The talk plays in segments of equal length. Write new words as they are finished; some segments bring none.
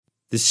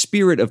The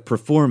spirit of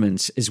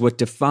performance is what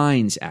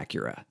defines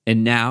Acura.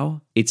 And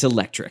now, it's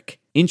electric.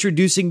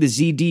 Introducing the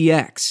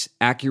ZDX,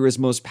 Acura's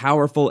most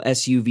powerful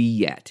SUV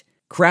yet.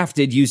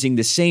 Crafted using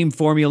the same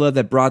formula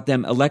that brought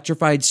them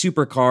electrified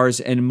supercars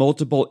and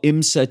multiple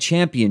IMSA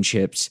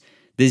championships,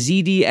 the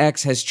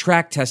ZDX has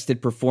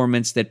track-tested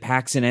performance that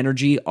packs an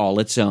energy all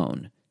its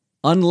own.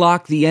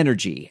 Unlock the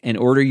energy and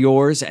order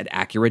yours at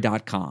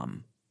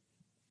Acura.com.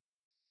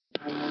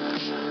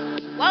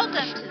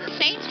 Welcome to the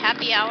Saints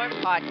Happy Hour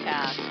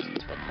podcast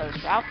with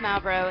host Ralph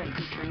Malbrough and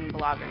featuring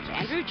bloggers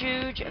Andrew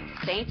Juge of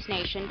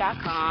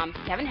SaintsNation.com,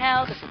 Kevin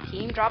Held of The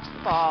Team Drops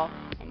the Ball,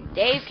 and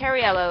Dave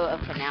Cariello of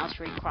Canal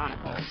Street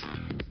Chronicles.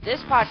 This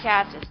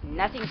podcast is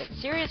nothing but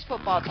serious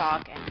football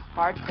talk and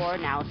hardcore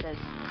analysis.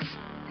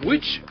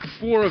 Which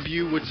four of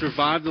you would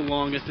survive the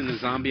longest in the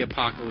zombie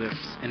apocalypse,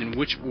 and in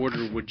which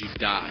order would you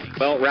die?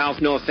 Well, Ralph,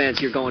 no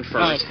offense, you're going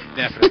first. Oh,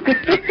 definitely.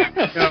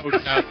 No.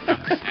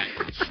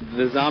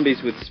 The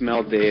zombies would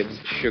smell Dave's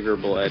sugar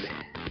blood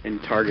and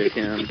target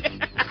him.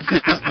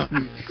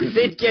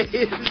 They'd get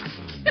his.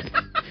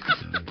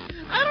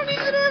 I don't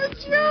even have a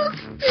joke,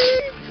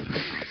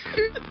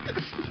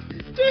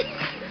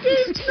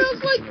 Dave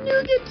smells like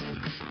nougat.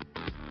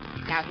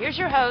 Now here's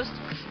your host,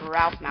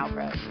 Ralph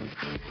Malbrough.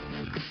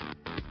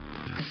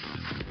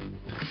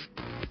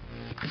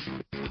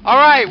 All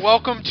right,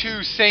 welcome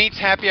to Saints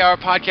Happy Hour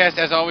podcast.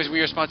 As always,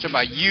 we are sponsored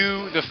by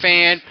you, the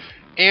fan.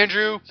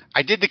 Andrew,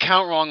 I did the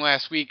count wrong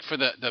last week for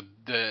the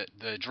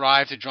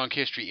drive to drunk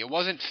history. It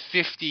wasn't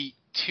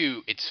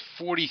 52, it's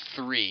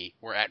 43.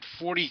 We're at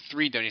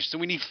 43 donations, so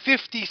we need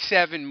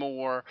 57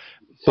 more.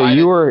 So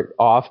you were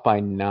off by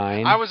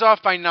 9. I was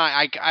off by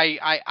 9.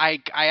 I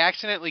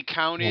accidentally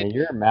counted. Yeah,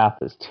 your math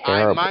is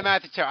terrible. My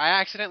math is terrible. I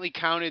accidentally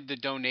counted the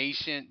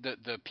donation,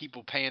 the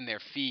people paying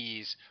their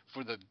fees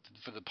for the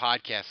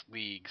podcast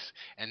leagues,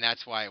 and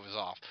that's why it was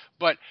off.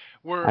 But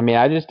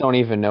I just don't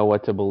even know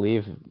what to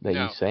believe that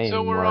you say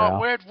so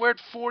anymore. We're at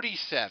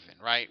 47,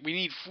 right? We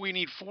need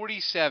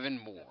 47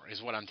 more,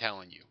 is what I'm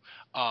telling you.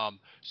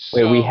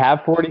 Wait, we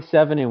have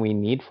 47 and we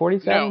need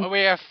 47? No, we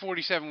have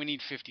 47. We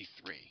need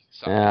 53.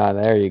 Ah,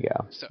 there you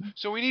go.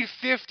 So we need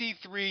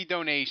 53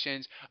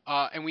 donations,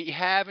 and we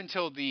have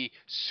until the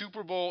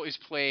Super Bowl is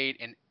played,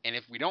 and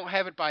if we don't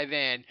have it by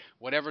then,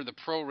 whatever the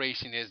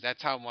proration is,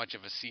 that's how much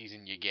of a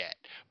season you get.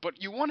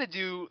 But you want to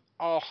do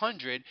all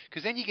 100,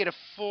 because then you get a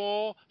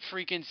full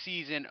freaking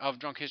season of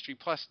Drunk History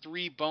plus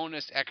 3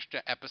 bonus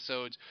extra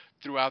episodes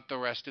throughout the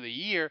rest of the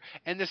year,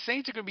 and the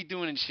Saints are going to be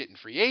doing shit in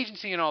free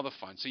agency and all the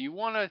fun. So you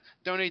want to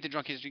donate to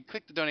Drunk History,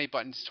 click the donate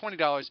button. It's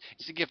 $20.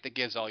 It's a gift that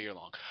gives all year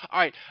long. All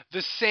right,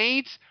 the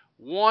Saints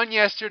won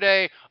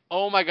yesterday.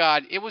 Oh my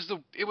God, it was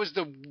the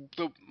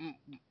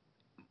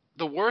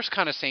worst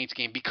kind of Saints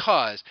game,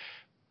 because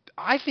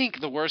I think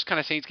the worst kind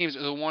of Saints games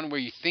are the one where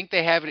you think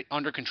they have it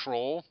under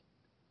control,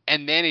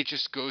 and then it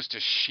just goes to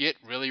shit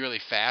really, really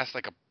fast,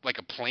 like a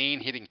plane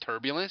hitting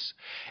turbulence.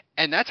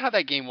 And that's how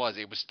that game was.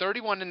 It was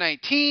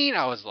 31-19.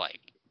 I was like,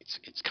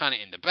 it's kind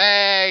of in the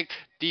bag.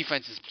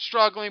 Defense is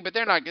struggling, but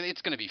they're not.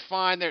 It's going to be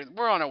fine.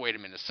 We're on our way to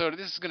Minnesota.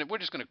 We're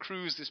just going to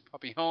cruise this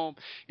puppy home.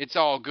 It's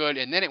all good.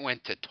 And then it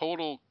went to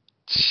total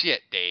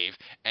shit, Dave.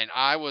 And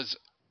I was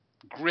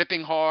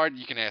gripping hard.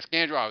 You can ask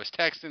Andrew. I was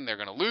texting. They're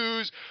going to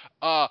lose.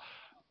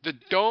 The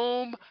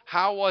Dome,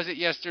 how was it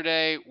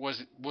yesterday?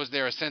 Was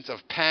there a sense of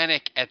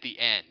panic at the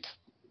end?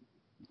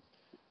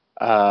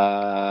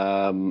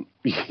 Yeah,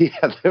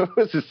 there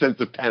was a sense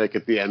of panic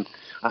at the end.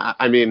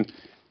 I mean,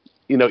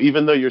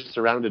 even though you're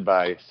surrounded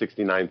by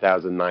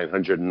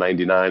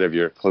 69,999 of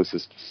your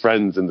closest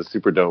friends in the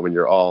Superdome and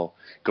you're all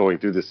going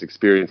through this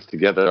experience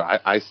together,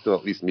 I still,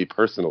 at least me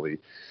personally,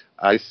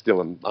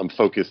 I'm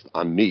focused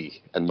on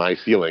me and my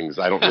feelings.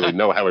 I don't really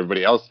know how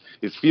everybody else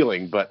is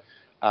feeling, but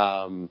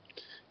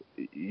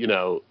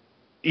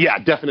yeah,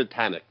 definite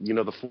panic. The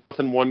 4th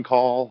and 1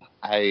 call.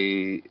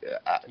 We'll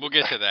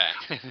get to that.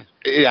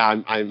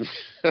 Yeah, I'm.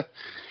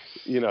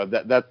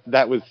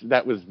 that was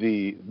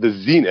the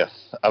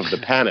zenith of the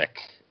panic.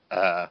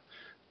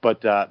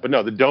 But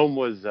no, the Dome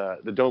was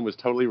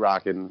totally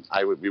rocking.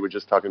 We were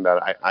just talking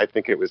about it. I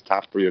think it was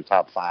top 3 or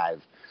top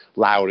 5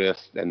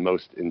 loudest and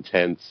most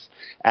intense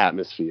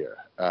atmosphere.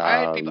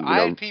 I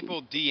had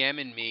people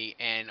DMing me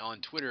and on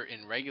Twitter,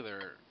 in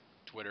regular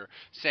Twitter,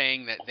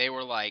 saying that they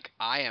were like,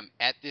 I am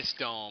at this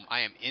Dome,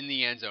 I am in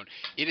the end zone.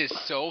 It is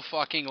so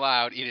fucking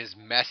loud, it is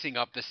messing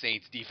up the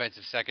Saints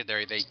defensive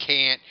secondary. They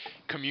can't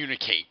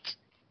communicate.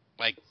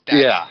 Like that.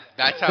 Yeah.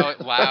 That's how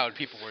loud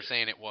people were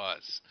saying it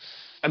was.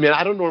 I mean,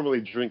 I don't normally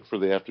drink for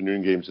the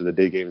afternoon games or the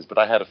day games, but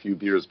I had a few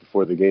beers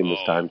before the game this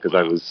time because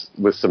I was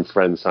with some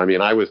friends. So, I mean,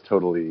 I was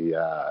totally,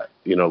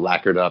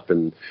 lacquered up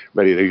and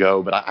ready to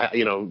go. But I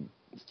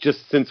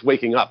just since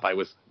waking up, I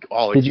was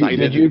all excited.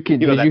 Did you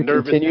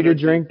continue to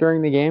drink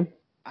during the game?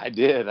 I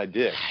did.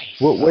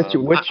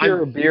 What's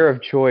your beer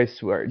of choice?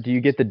 Do you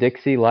get the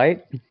Dixie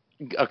Light?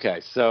 Okay,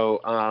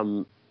 so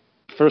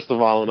first of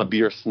all, I'm a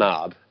beer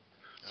snob,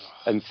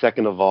 and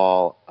second of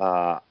all,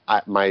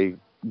 my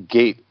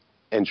gate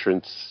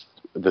entrance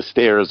the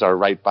stairs are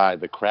right by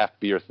the craft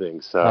beer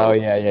thing. So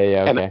yeah,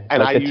 okay.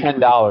 And like I the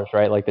 $10,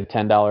 right? Like the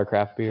 $10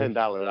 craft beer.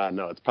 $10.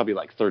 No, it's probably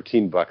like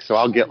 $13. So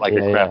I'll get like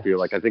a craft beer.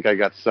 Like I think I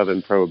got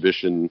Southern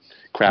Prohibition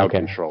Crowd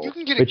Control. You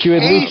can get but you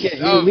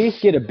at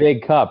least get a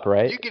big cup,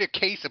 right? You get a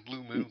case of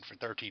Blue Moon for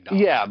 $13.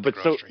 Yeah, but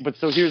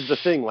so here's the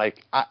thing.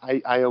 Like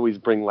I always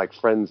bring like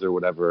friends or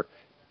whatever,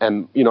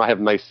 and I have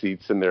nice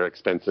seats and they're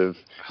expensive,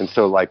 and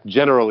so like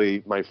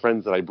generally my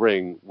friends that I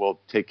bring will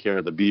take care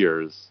of the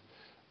beers.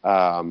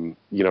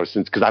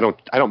 Since because I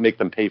don't make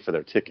them pay for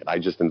their ticket. I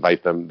just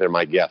invite them. They're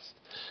my guests.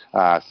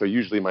 So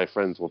usually my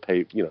friends will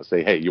pay,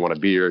 say, hey, you want a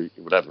beer,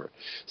 whatever.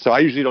 So I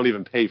usually don't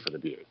even pay for the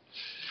beer.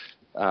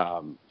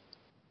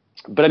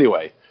 But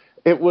anyway,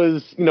 it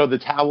was, the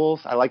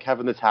towels. I like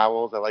having the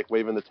towels. I like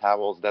waving the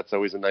towels. That's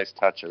always a nice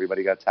touch.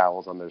 Everybody got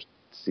towels on their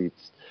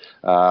seats.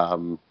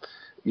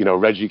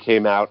 Reggie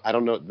came out. I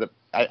don't know.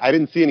 I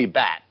didn't see any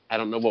bat. I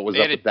don't know what was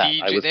up with that.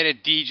 They had a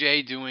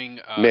DJ doing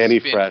Manny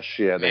Fresh.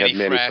 Yeah, they had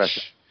Manny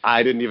Fresh.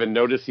 I didn't even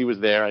notice he was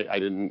there. I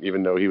didn't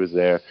even know he was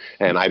there,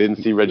 and I didn't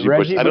see Reggie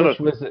Bush. I don't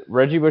know.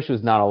 Reggie Bush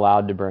was not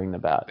allowed to bring the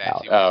bat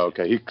out. Oh,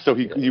 okay.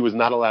 He was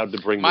not allowed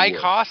to bring. Mike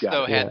Haas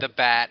though had the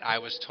bat. I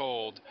was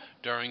told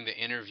during the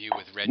interview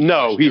with Reggie.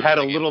 No, Bush he had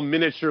a little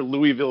miniature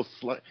Louisville.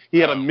 He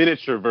had a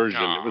miniature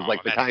version. It was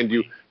like the kind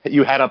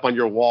you had up on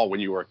your wall when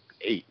you were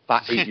 8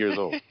 years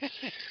old.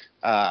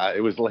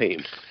 It was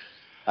lame.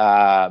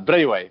 But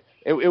anyway,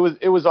 it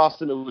was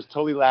awesome. It was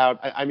totally loud.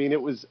 I mean,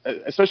 it was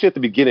especially at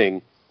the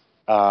beginning.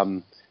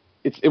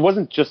 It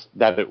wasn't just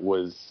that it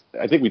was.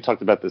 I think we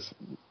talked about this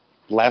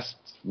last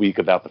week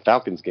about the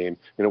Falcons game,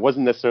 and it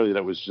wasn't necessarily that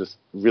it was just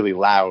really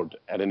loud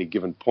at any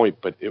given point,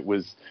 but it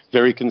was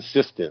very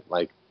consistent.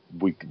 Like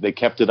they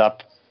kept it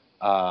up,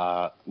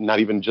 not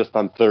even just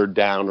on 3rd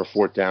down or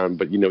 4th down,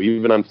 but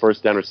even on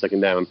 1st down or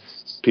 2nd down,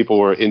 people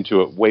were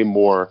into it way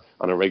more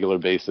on a regular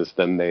basis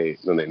than they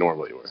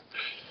normally were.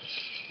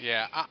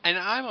 Yeah, and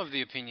I'm of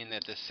the opinion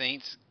that the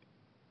Saints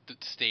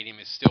stadium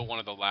is still one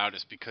of the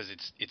loudest because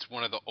it's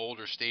one of the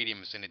older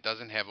stadiums and it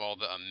doesn't have all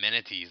the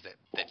amenities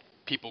that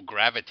people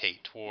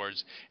gravitate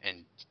towards,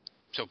 and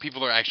so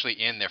people are actually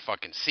in their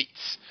fucking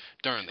seats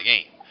during the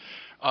game.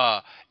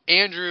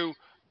 Andrew,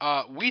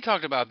 we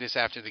talked about this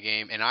after the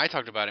game, and I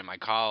talked about it in my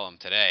column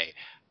today.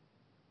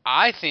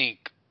 I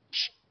think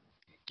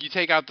you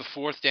take out the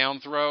 4th down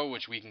throw,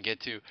 which we can get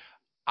to.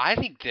 I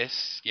think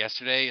this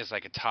yesterday is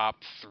like a top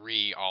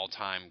 3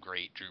 all-time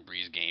great Drew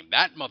Brees game.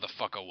 That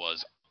motherfucker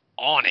was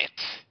on it,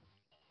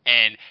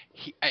 and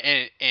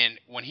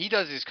when he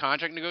does his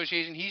contract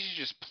negotiation, he should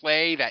just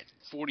play that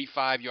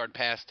 45-yard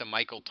pass to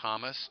Michael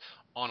Thomas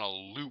on a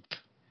loop,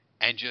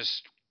 and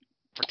just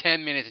for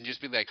 10 minutes, and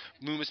just be like,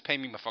 Loomis, pay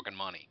me my fucking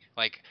money.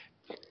 Like,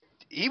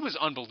 he was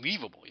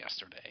unbelievable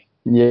yesterday.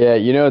 Yeah,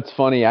 it's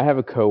funny. I have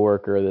a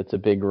coworker that's a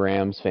big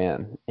Rams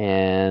fan,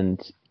 and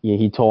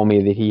he told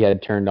me that he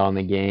had turned on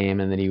the game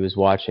and that he was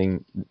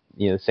watching,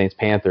 the Saints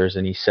Panthers,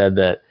 and he said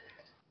that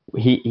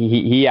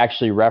he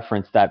actually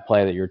referenced that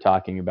play that you're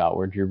talking about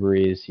where Drew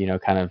Brees,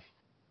 kind of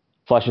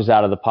flushes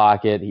out of the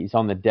pocket. He's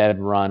on the dead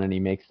run and he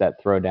makes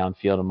that throw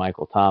downfield to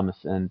Michael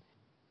Thomas. And,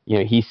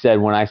 he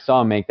said when I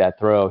saw him make that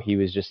throw, he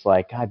was just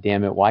like, God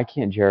damn it, why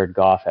can't Jared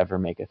Goff ever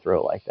make a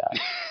throw like that?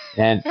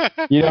 And,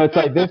 it's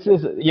like this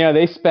is,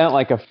 they spent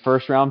like a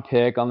 1st-round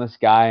pick on this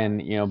guy,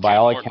 and, by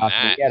all accounts,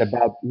 he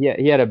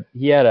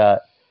had a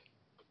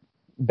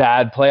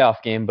bad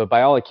playoff game, but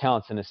by all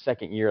accounts in his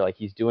 2nd year, like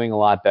he's doing a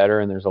lot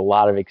better, and there's a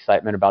lot of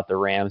excitement about the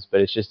Rams.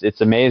 But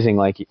it's amazing.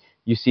 Like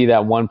you see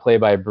that one play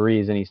by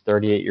Brees, and he's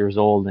 38 years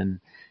old,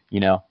 and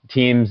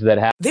teams that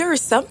have. There are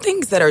some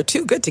things that are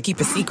too good to keep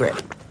a secret,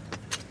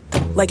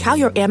 like how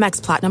your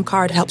Amex Platinum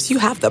card helps you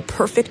have the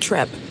perfect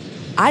trip.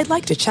 I'd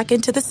like to check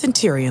into the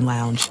Centurion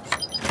Lounge,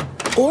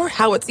 or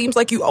how it seems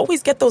like you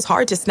always get those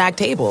hard to snag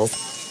tables.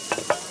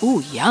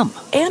 Ooh, yum!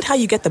 And how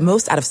you get the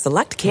most out of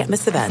select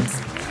can't-miss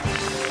events.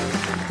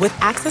 With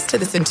access to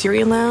the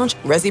Centurion Lounge,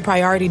 Resi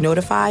Priority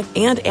Notified,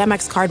 and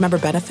Amex card member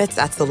benefits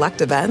at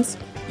select events,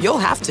 you'll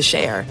have to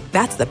share.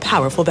 That's the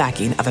powerful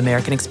backing of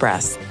American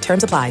Express.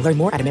 Terms apply. Learn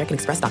more at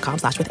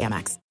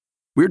americanexpress.com/withAmex.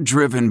 We're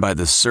driven by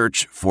the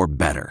search for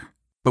better.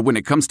 But when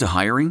it comes to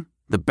hiring,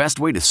 the best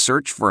way to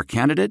search for a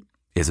candidate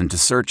isn't to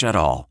search at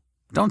all.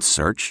 Don't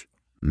search.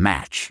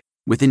 Match.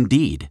 With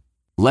Indeed.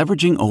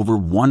 Leveraging over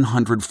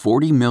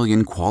 140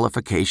 million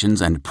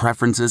qualifications and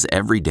preferences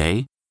every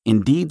day,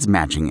 Indeed's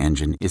matching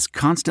engine is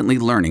constantly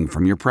learning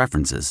from your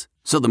preferences.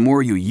 So the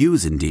more you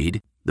use Indeed,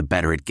 the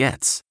better it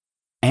gets.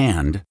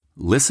 And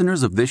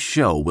listeners of this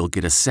show will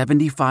get a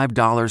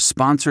 $75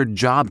 sponsored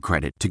job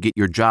credit to get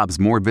your jobs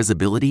more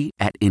visibility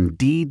at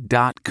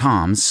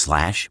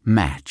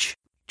Indeed.com/match.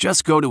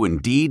 Just go to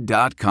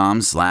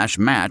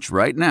Indeed.com/match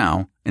right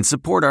now and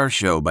support our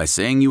show by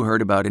saying you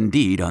heard about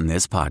Indeed on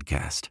this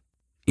podcast.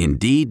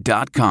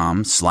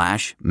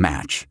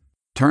 Indeed.com/match.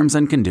 Terms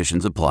and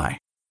conditions apply.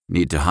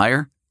 Need to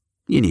hire?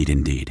 You need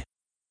Indeed.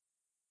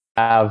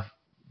 Have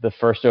the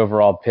 1st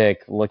overall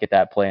pick look at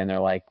that play and they're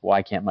like,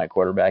 why can't my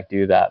quarterback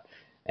do that?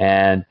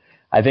 And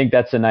I think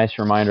that's a nice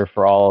reminder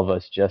for all of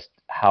us just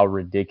how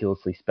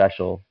ridiculously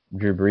special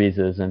Drew Brees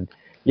is. And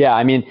yeah,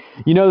 I mean,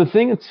 the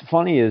thing that's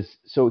funny is,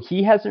 so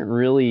he hasn't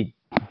really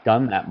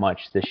done that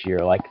much this year,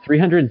 like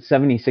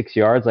 376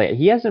 yards. Like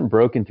he hasn't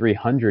broken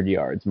 300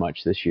 yards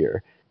much this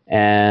year.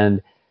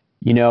 And,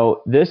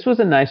 this was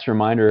a nice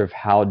reminder of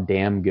how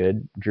damn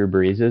good Drew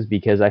Brees is,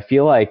 because I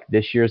feel like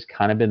this year's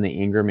kind of been the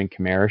Ingram and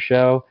Kamara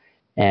show,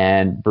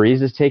 and Brees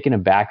has taken a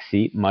back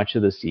seat much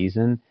of the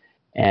season.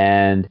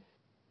 And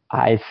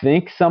I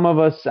think some of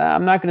us,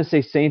 I'm not going to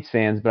say Saints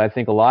fans, but I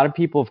think a lot of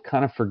people have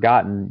kind of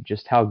forgotten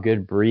just how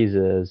good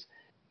Brees is.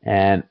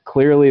 And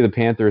clearly the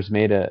Panthers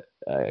made a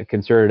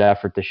concerted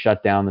effort to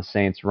shut down the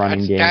Saints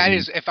running game. That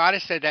is, if I'd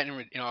have said that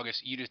in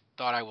August, you'd have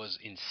thought I was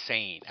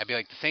insane. I'd be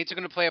like, the Saints are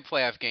going to play a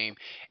playoff game,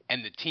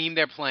 and the team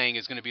they're playing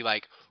is going to be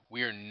like,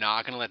 we are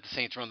not going to let the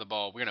Saints run the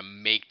ball. We're going to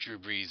make Drew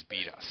Brees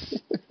beat us.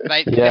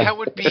 Like, that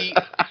would have been,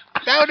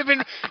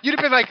 you'd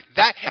have been like,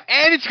 that,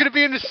 and it's going to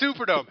be in the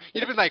Superdome.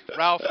 You'd have been like,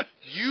 Ralph,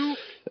 you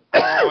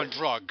are on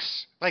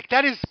drugs. Like,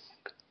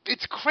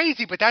 it's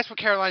crazy, but that's what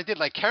Carolina did.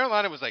 Like,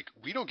 Carolina was like,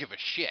 we don't give a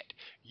shit.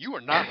 You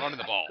are not running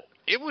the ball.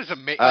 It was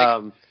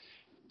amazing.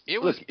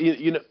 Look,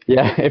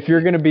 Yeah, if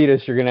you're going to beat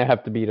us, you're going to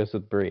have to beat us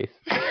with Brees.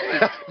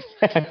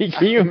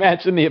 Can you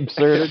imagine the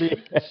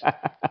absurdity?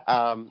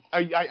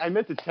 I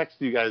meant to text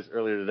you guys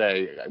earlier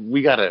today.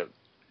 We gotta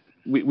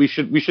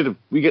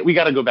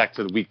go back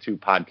to the week 2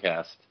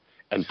 podcast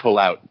and pull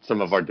out some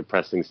of our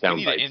depressing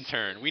sound bites.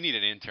 We need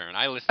an intern.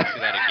 I listened to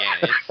that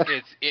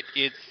again.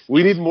 It's.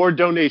 We need more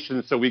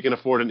donations so we can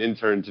afford an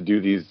intern to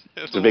do these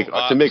to make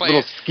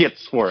little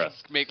skits for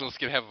us. Make little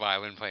skit, have a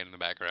violin playing in the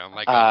background,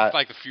 like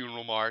the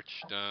funeral march.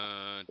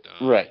 Dun,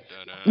 dun, right.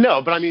 Dun, dun,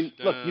 no, but I mean,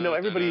 look,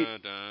 everybody.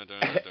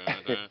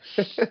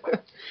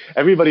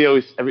 Everybody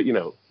always,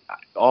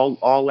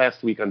 all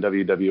last week on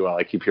WWL,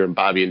 I keep hearing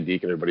Bobby and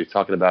Deke and everybody's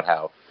talking about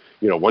how,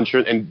 once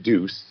you're, and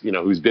Deuce,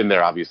 who's been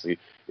there obviously,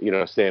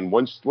 saying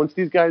once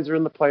these guys are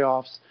in the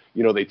playoffs,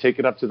 they take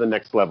it up to the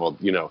next level,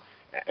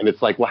 and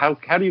it's like, well,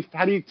 how do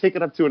you take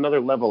it up to another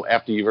level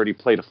after you've already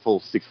played a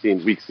full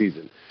 16-week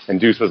season? And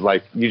Deuce was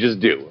like, you just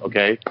do,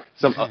 okay?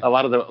 A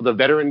lot of the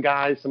veteran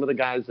guys, some of the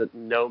guys that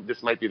know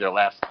this might be their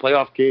last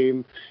playoff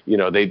game,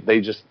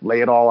 they just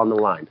lay it all on the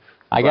line.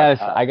 I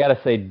gotta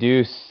say,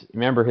 Deuce.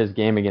 Remember his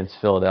game against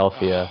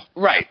Philadelphia?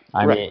 Right.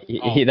 I mean,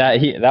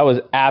 that was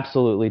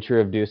absolutely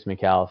true of Deuce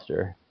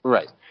McAllister.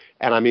 Right.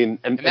 And I mean,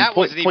 and that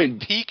wasn't even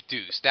peak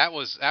Deuce. That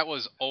was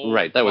old.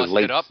 Right. That was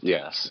late. Up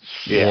Deuce.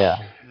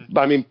 Yeah.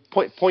 But I mean,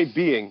 point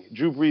being,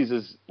 Drew Brees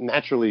is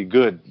naturally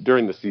good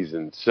during the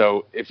season.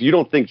 So if you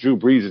don't think Drew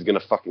Brees is going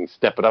to fucking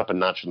step it up a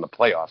notch in the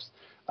playoffs,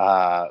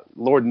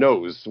 Lord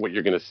knows what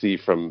you're going to see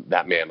from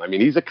that man. I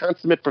mean, he's a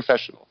consummate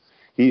professional.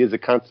 He is a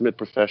consummate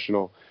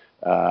professional.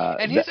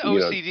 And his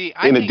OCD,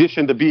 in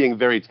addition to being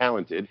very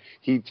talented,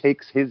 he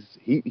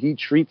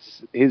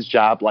treats his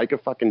job like a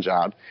fucking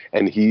job,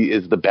 and he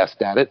is the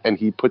best at it, and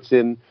he puts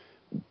in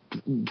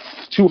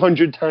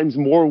 200 times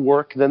more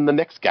work than the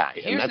next guy.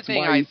 Here's and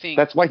the thing,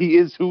 that's why he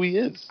is who he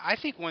is. I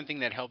think one thing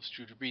that helps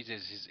Drew Brees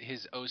is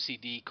his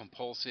OCD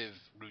compulsive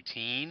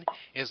routine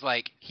is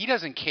like, he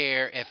doesn't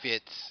care if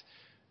it's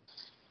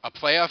a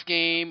playoff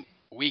game,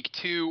 week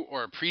 2,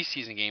 or a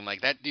preseason game.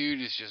 Like, that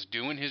dude is just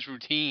doing his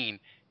routine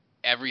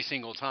every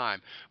single time.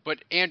 But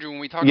Andrew, when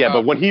we talk about...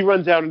 but when he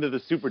runs out into the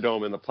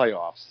Superdome in the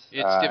playoffs,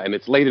 and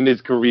it's late in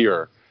his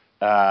career,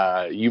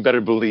 you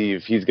better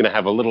believe he's going to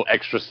have a little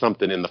extra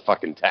something in the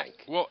fucking tank.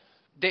 Well,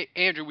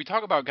 Andrew, we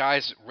talk about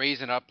guys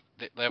raising up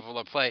the level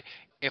of play.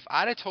 If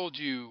I'd have told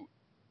you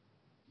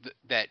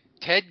that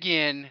Ted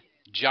Ginn,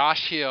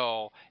 Josh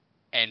Hill,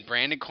 and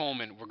Brandon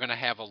Coleman were going to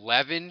have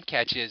 11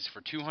 catches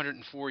for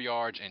 204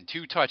 yards and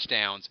 2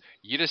 touchdowns,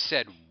 you'd have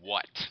said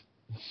what?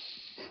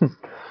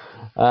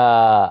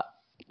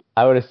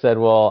 I would have said,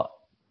 well,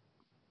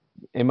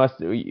 it must.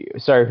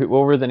 Sorry, what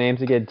were the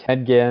names again?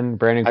 Ted Ginn,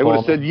 Brandon Coleman. I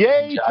would have said,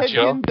 yay, Josh Ted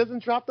Hill. Ginn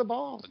doesn't drop the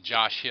ball.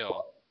 Josh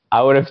Hill.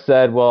 I would have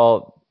said,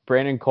 well,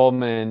 Brandon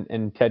Coleman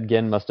and Ted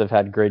Ginn must have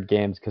had great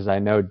games, because I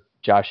know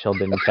Josh Hill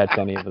didn't catch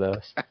any of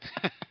those.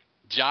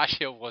 Josh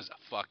Hill was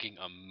fucking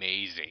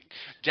amazing.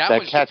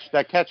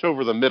 That catch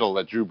over the middle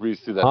that Drew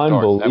Brees threw that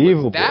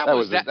unbelievable. That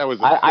was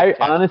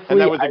honestly,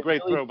 and that was a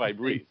great throw by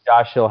Brees.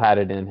 Josh Hill had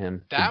it in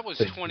him. That was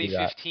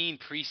 2015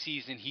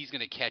 preseason. He's going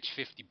to catch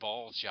 50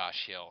 balls,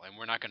 Josh Hill, and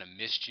we're not going to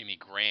miss Jimmy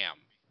Graham.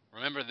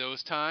 Remember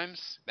those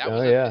times? That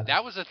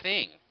was a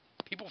thing.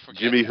 People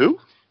forget. Jimmy who?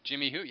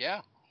 Jimmy who?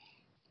 Yeah.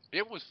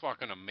 It was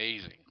fucking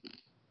amazing.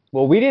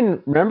 Well, we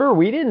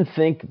didn't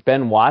think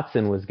Ben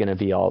Watson was going to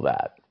be all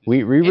that.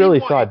 We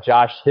really thought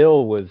Josh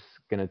Hill was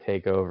going to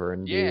take over.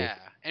 And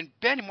and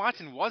Ben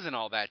Watson wasn't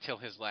all that till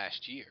his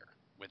last year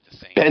with the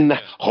Saints. Ben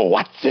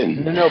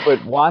Watson. No,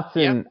 but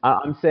Watson,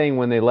 I'm saying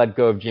when they let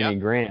go of Jimmy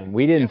Graham,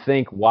 we didn't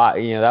think,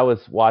 that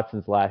was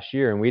Watson's last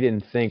year, and we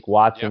didn't think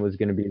Watson was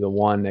going to be the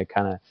one that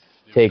kind of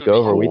take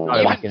over. We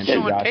thought it was going to be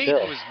Sean Josh Payton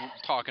Hill. was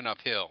talking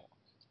uphill.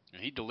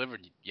 And he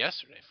delivered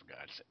yesterday, for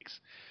God's sakes.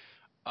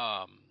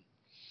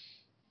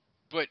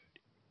 But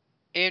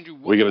Andrew,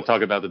 we're going to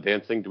talk about the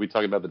dancing. Do we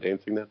talk about the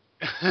dancing now?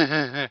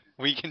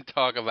 we can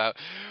talk about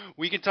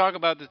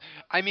this.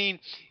 I mean,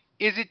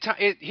 is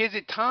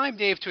it time,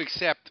 Dave, to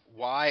accept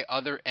why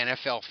other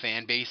NFL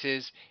fan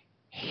bases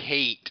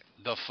hate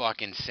the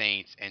fucking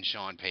Saints and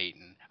Sean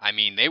Payton? I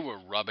mean, they were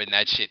rubbing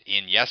that shit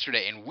in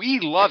yesterday, and we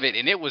love it,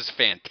 and it was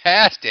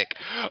fantastic.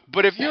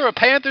 But if you're a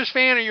Panthers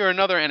fan or you're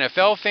another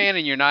NFL fan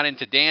and you're not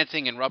into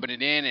dancing and rubbing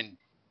it in and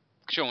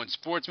showing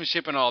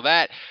sportsmanship and all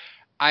that,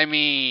 I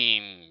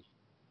mean,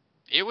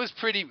 it was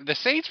pretty. The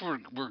Saints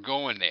were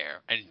going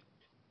there, and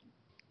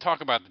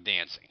talk about the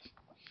dancing.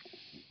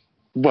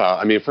 Well,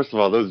 I mean, first of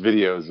all, those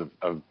videos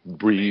of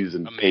Brees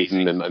and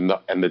Amazing. Peyton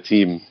and the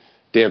team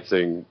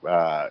dancing,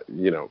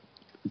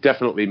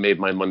 definitely made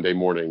my Monday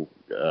morning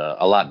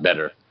a lot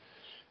better.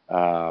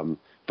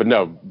 But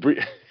no,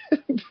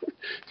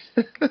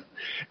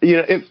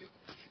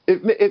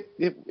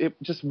 it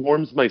just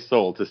warms my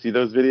soul to see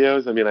those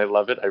videos. I mean, I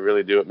love it. I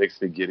really do. It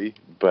makes me giddy.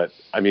 But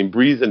I mean,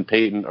 Brees and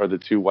Peyton are the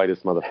two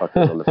whitest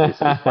motherfuckers on the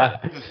face of the planet.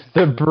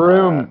 The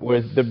broom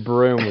was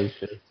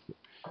just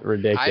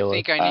ridiculous. I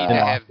think I need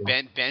to have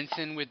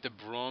Benson with the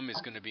broom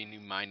is going to be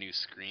my new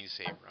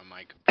screensaver on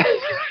my computer.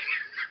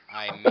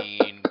 I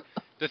mean,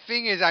 the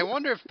thing is, I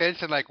wonder if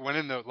Benson went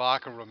in the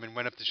locker room and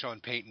went up to Sean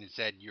Payton and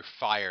said, "You're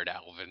fired,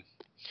 Alvin."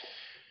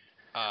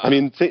 I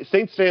mean,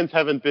 Saints fans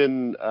haven't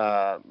been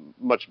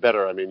much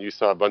better. I mean, you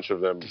saw a bunch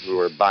of them who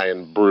were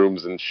buying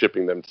brooms and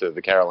shipping them to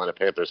the Carolina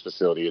Panthers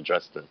facility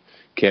addressed to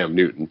Cam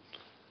Newton.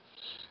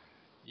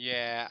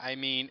 Yeah, I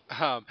mean,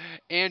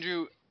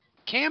 Andrew,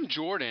 Cam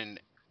Jordan,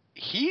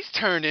 he's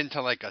turned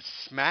into a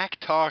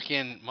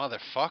smack-talking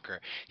motherfucker.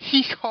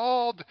 He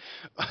called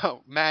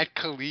Matt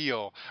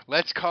Khalil,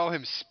 let's call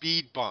him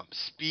Speed Bump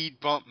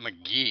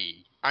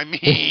McGee. I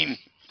mean,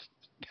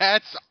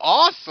 that's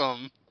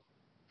awesome.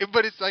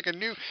 But it's like a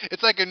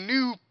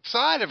new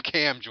side of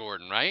Cam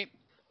Jordan, right?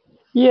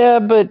 Yeah,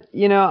 but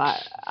I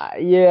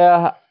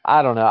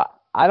don't know.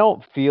 I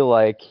don't feel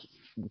like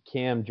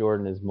Cam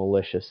Jordan is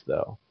malicious,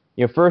 though.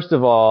 First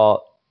of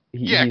all,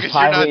 he's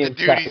highly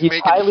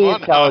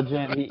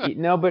intelligent.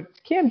 No, but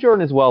Cam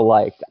Jordan is well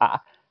liked. I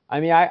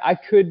mean, I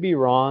could be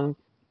wrong,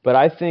 but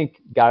I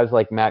think guys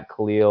like Matt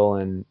Khalil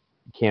and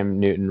Cam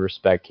Newton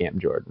respect Cam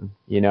Jordan.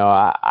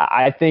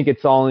 I think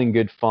it's all in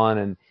good fun,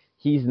 and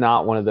he's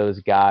not one of those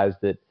guys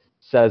that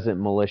says it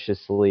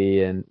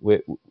maliciously and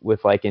with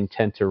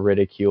intent to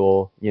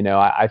ridicule.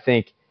 I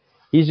think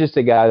he's just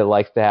a guy that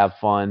likes to have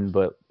fun,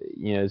 but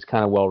is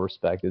kind of well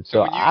respected.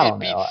 So when you I don't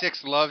get beat know.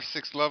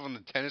 6-love on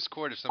the tennis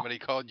court, if somebody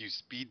called you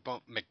Speed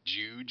Bump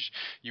McJuge,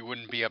 you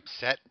wouldn't be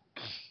upset?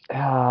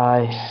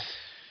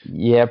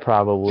 Yeah,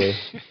 probably.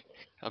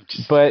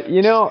 But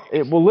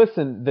well,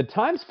 listen, the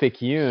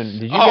Times-Picayune.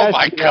 Did you guys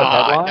see that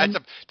headline?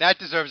 That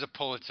deserves a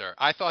Pulitzer.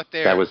 I thought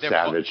that was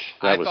savage.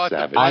 That was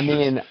savage. I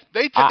mean,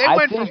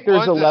 I think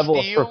there's a level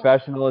of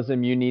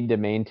professionalism you need to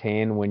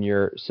maintain when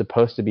you're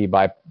supposed to be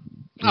bipartisan.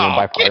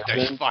 Get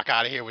the fuck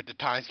out of here with the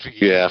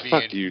Times-Picayune. Yeah, being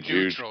fuck you,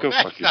 Jude. Neutral. Go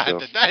fuck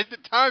yourself. The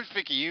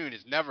Times-Picayune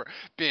has never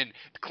been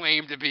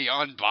claimed to be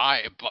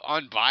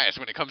unbiased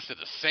when it comes to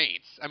the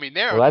Saints. I mean,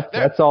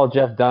 that's all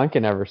Jeff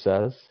Duncan ever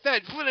says. The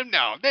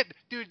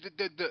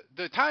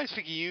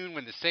Times-Picayune,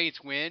 when the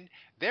Saints win,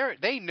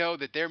 they know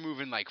that they're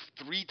moving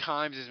 3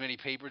 times as many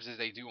papers as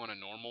they do on a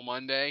normal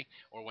Monday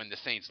or when the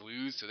Saints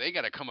lose, so they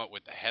got to come up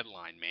with the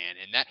headline, man.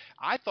 And that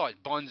I thought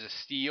Buns of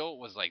Steel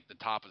was the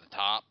top of the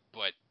top,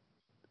 but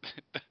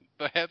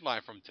the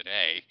headline from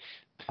today.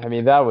 I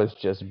mean, that was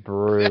just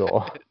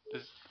brutal.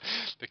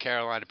 The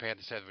Carolina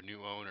Panthers have a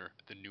new owner,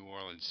 the New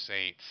Orleans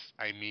Saints.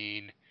 I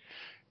mean,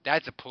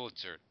 that's a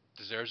Pulitzer.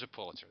 Deserves a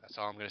Pulitzer. That's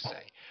all I'm going to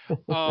say.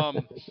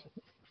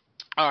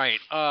 All right.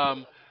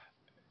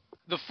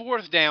 The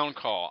 4th down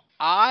call.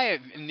 I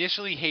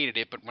initially hated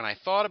it, but when I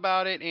thought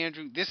about it,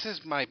 Andrew, this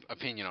is my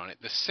opinion on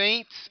it. The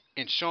Saints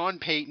and Sean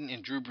Payton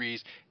and Drew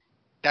Brees,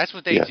 that's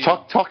what they do.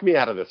 Talk me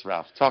out of this,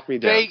 Ralph. Talk me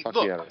down. Me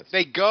out of this.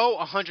 They go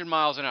 100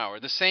 miles an hour.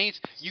 The Saints,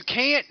 you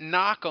can't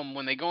knock them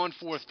when they go on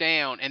 4th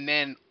down and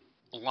then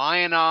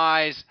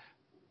lionize,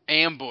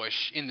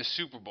 ambush in the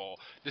Super Bowl.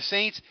 The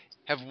Saints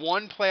have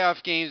won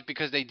playoff games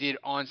because they did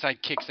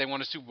onside kicks. They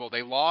won a Super Bowl.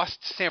 They lost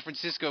San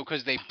Francisco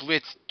because they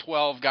blitzed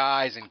 12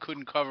 guys and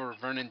couldn't cover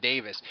Vernon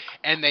Davis.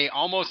 And they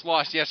almost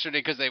lost yesterday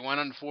because they went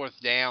on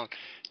 4th down.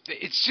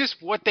 It's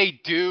just what they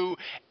do,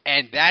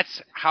 and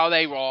that's how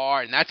they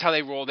are, and that's how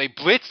they roll. They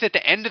blitzed at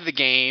the end of the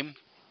game,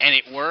 and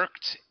it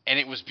worked, and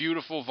it was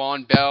beautiful.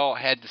 Von Bell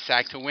had the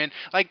sack to win.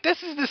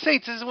 This is the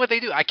Saints. This is what they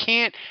do. I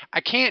can't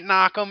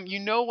knock them. You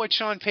know what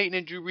Sean Payton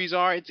and Drew Brees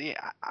are.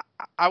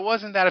 I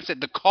wasn't that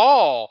upset. The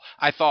call,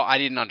 I thought I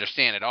didn't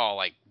understand at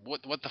all.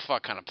 What the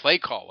fuck kind of play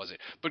call was it?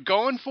 But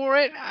going for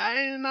it,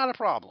 not a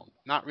problem.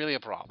 Not really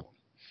a problem.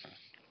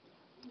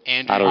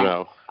 Andrew, I don't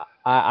know.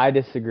 I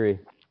disagree.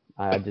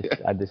 I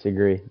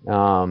disagree.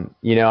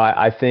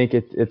 I think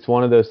it's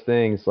one of those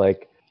things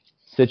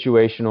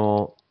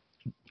situational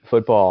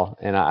football,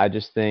 and I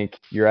just think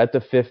you're at the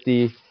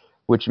 50,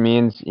 which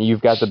means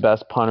you've got the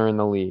best punter in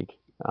the league.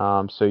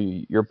 So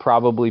you're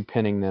probably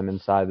pinning them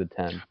inside the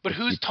 10. But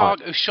who's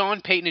talking?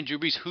 Sean Payton and Drew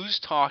Brees, who's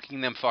talking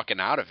them fucking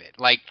out of it?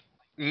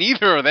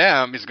 neither of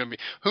them is going to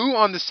be who's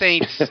on the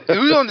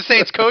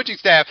Saints coaching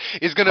staff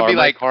is going to be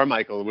like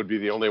Carmichael would be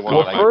the only one.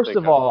 Well, that I first can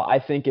think of all, I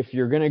think if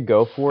you're going to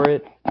go for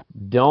it,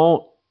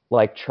 don't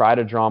like try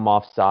to draw them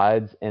off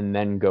sides and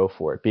then go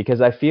for it,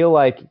 because I feel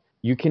like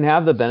you can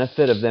have the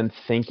benefit of them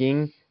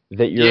thinking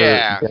that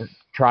you're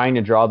trying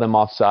to draw them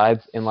off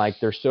sides, and like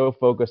they're so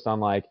focused on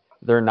like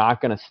they're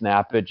not going to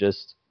snap it,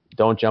 just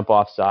don't jump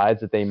off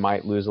sides, that they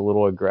might lose a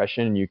little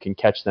aggression and you can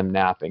catch them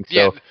napping.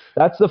 So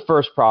that's the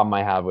first problem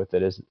I have with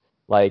it is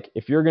like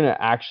if you're going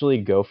to actually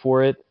go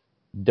for it,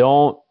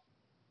 don't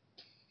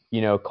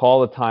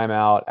call the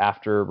timeout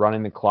after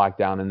running the clock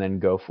down and then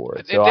go for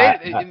it. So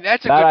that's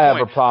a good I have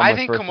point. a problem I with,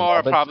 think first Kamara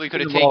of all. probably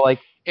could have taken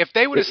if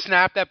they would have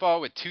snapped that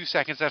ball with 2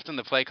 seconds left on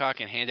the play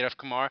clock and handed off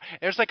Kamara,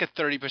 there's like a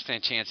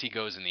 30% chance he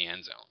goes in the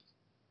end zone.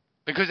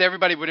 Because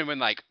everybody would have been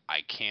like,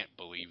 I can't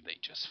believe they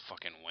just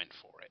fucking went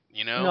for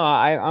it, No,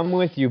 I'm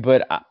with you,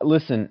 but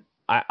listen,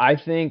 I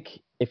think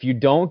if you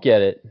don't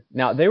get it,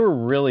 now they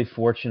were really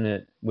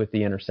fortunate with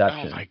the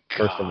interception. Oh my God.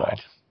 First of all,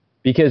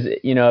 because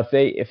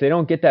if they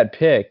don't get that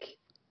pick,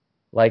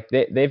 like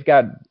they've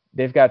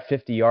got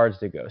 50 yards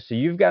to go. So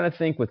you've got to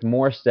think with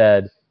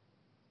Morstead,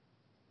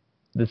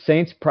 the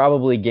Saints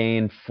probably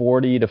gained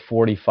 40 to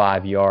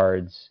 45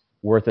 yards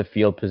worth of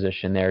field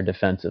position there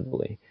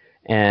defensively,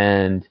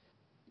 and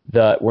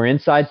we're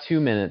inside 2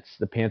 minutes.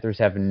 The Panthers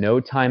have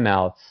no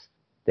timeouts.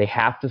 They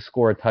have to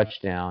score a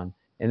touchdown,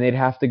 and they'd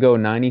have to go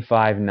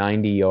 95,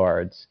 90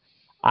 yards.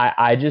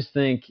 I just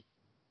think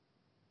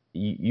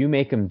you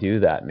make them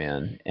do that,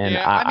 man. And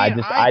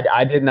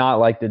I did not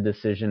like the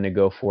decision to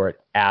go for it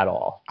at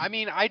all. I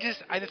mean,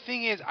 the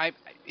thing is,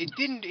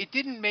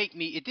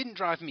 it didn't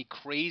drive me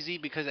crazy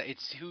because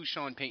it's who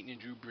Sean Payton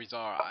and Drew Brees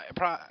are.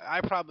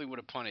 I probably would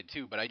have punted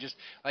too, but I just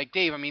like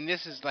Dave. I mean,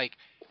 this is like.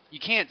 You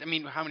can't. I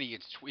mean, how many?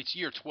 It's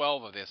year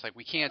 12 of this. Like,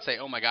 we can't say,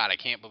 "Oh my God, I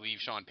can't believe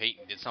Sean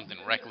Payton did something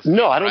recklessly."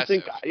 No, I don't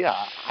think. Yeah,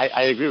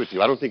 I agree with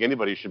you. I don't think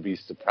anybody should be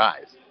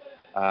surprised.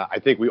 I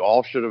think we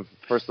all should have.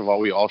 First of all,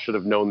 we all should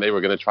have known they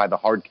were going to try the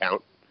hard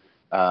count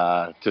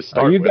to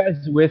start. Are you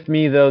guys with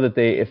me though that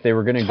if they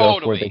were going to go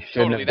for it, they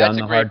shouldn't have done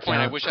the hard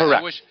count? I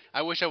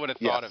wish I would have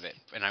thought of it,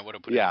 and I would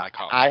have put it in my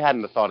column. I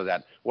hadn't thought of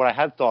that. What I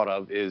had thought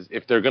of is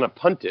if they're going to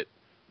punt it,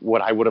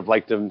 what I would have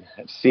liked them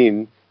have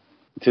seen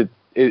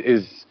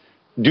is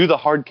do the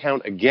hard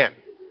count again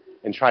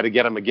and try to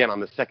get them again on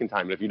the second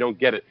time. And if you don't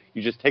get it,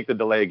 you just take the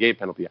delay of game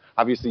penalty.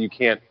 Obviously, you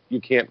can't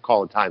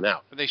call a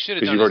timeout. What they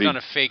should have done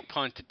a fake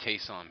punt to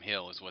Taysom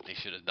Hill is what they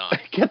should have done.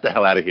 Get the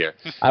hell out of here.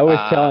 I was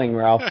telling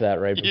Ralph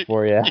that right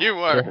before you. You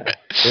were.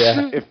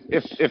 Yeah.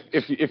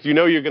 If you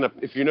know you're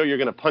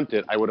gonna punt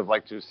it, I would have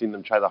liked to have seen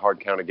them try the hard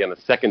count again a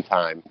second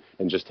time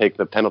and just take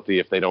the penalty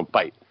if they don't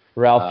bite.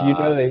 Ralph,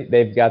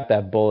 they've got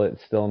that bullet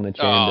still in the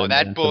chamber. Oh,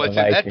 that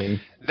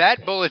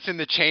bullet's in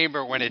the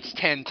chamber when it's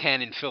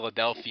 10-10 in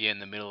Philadelphia in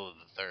the middle of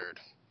the third,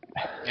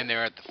 and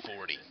they're at the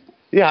 40.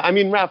 Yeah, I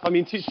mean, Ralph. I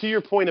mean, to your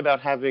point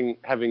about having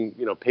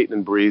Peyton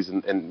and Brees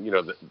and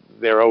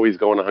they're always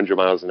going 100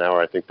 miles an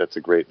hour. I think that's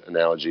a great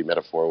analogy,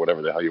 metaphor,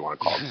 whatever the hell you want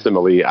to call it,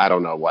 simile. I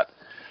don't know what,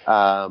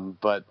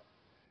 but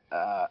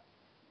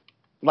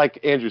like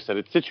Andrew said,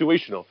 it's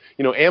situational.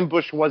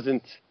 Ambush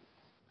wasn't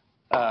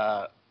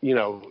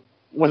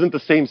wasn't the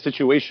same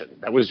situation.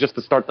 That was just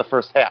to start the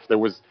first half. There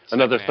was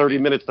another 30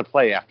 minutes to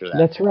play after that.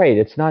 That's right.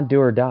 It's not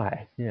do or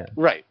die. Yeah.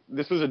 Right.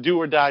 This was a do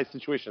or die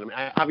situation. I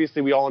mean,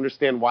 obviously we all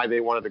understand why they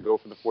wanted to go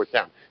for the fourth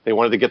down. They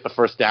wanted to get the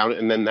first down,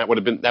 and then that would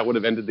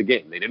have ended the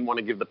game. They didn't want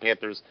to give the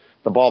Panthers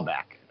the ball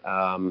back.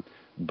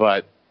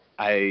 But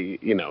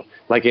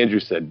like Andrew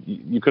said,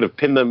 you could have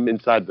pinned them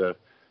inside the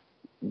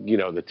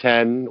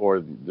 10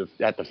 or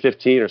at the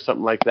 15 or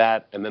something like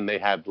that, and then they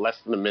had less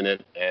than a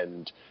minute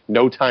and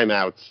no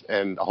timeouts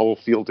and a whole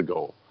field to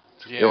go.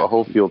 A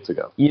whole field to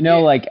go.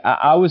 Like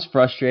I was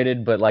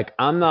frustrated, but like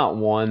I'm not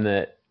one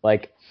that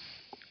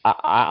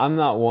I'm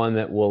not one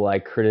that will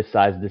like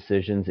criticize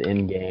decisions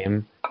in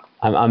game.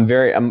 I'm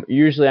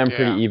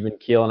pretty even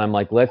keel, and I'm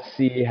like, let's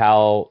see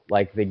how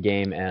like the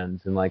game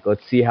ends, and like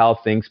let's see how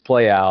things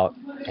play out,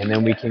 and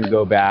then we can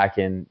go back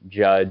and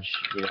judge,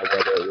 whether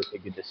it was a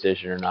good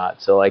decision or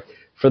not. So like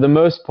for the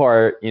most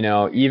part,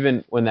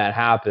 even when that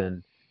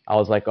happened, I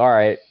was like, all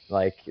right,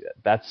 like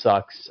that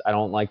sucks. I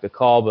don't like the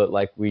call, but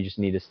like we just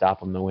need to stop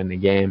them to win the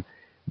game.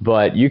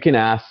 But you can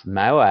ask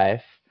my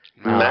wife.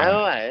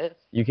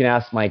 You can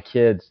ask my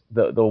kids.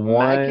 The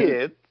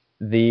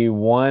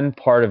one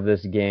part of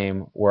this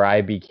game where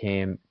I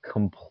became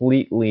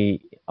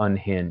completely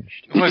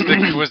unhinged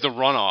was the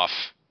runoff.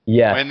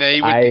 Yes, when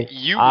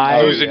you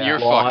were losing your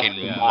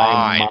fucking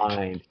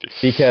mind.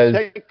 Because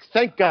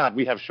thank God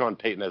we have Sean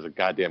Payton as a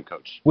goddamn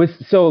coach.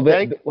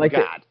 Thank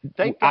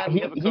God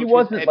he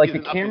wasn't like the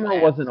camera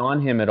wasn't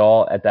on him at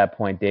all at that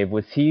point. Dave,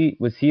 was he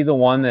the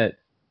one that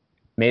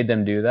made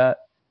them do that?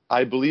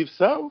 I believe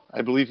so.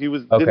 I believe he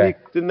was. Okay.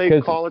 Didn't they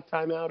call a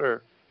timeout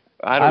or?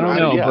 I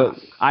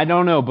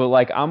don't know, but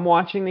like I'm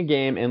watching the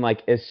game, and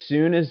like as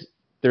soon as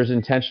there's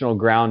intentional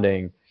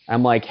grounding,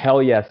 I'm like,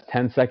 hell yes,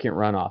 10-second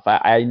runoff.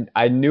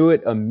 I knew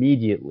it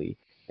immediately,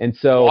 and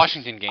so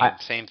Washington game,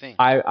 same thing.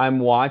 I'm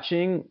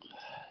watching,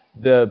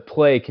 the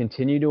play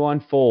continued to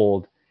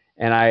unfold,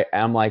 and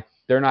I'm like,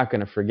 they're not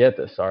going to forget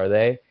this, are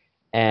they?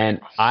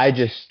 And I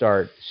just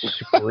start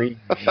screaming,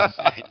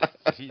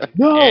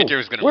 no,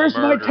 Andrew's gonna where's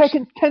my murder.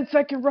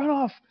 10-second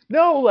runoff?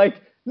 No,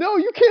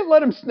 you can't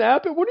let him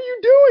snap it. What are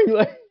you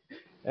doing?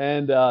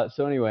 And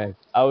so anyway,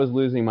 I was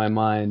losing my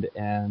mind,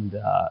 and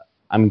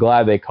I'm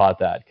glad they caught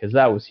that because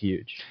that was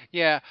huge.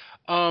 Yeah,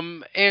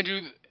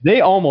 Andrew.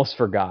 They almost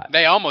forgot.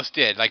 They almost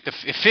did. Like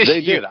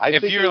they did. I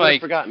think you're they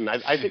like forgotten.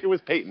 I think it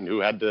was Peyton who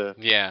had to.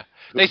 Yeah,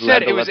 they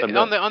said it was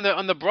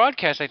on the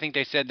broadcast. I think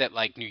they said that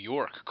like New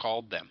York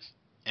called them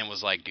and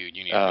was like, "Dude,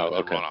 you need to do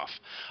the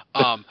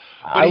runoff."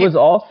 I was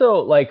also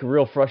like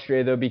real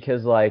frustrated though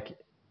because like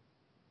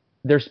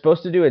they're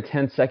supposed to do a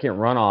 10-second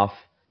runoff.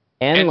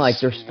 And like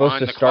they're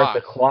supposed to start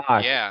the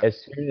clock as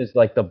soon as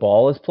like the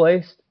ball is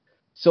placed.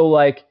 So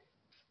like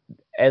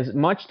as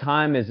much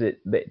time as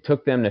it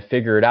took them to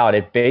figure it out,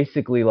 it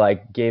basically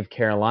like gave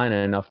Carolina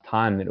enough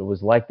time that it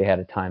was like they had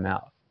a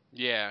timeout.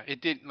 Yeah,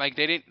 it did. Like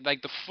they didn't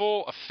like the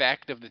full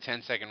effect of the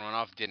 10-second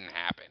runoff didn't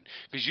happen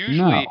because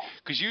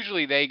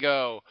usually they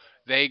go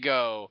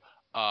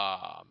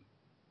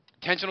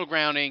intentional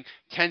grounding,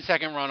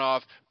 10-second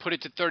runoff, put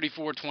it to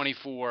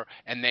 34-24,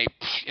 and they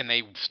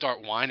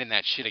start winding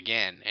that shit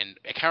again. And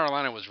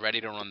Carolina was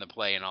ready to run the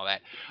play and all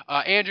that.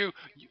 Andrew,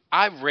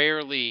 I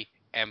rarely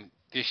am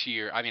this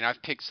year. I mean, I've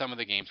picked some of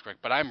the games correct,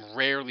 but I'm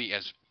rarely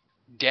as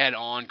dead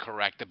on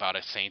correct about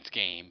a Saints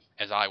game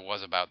as I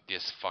was about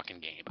this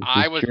fucking game.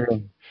 I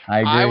agree.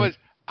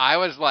 I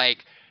was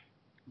like,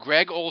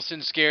 Greg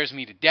Olsen scares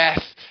me to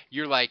death.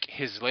 You're like,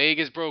 his leg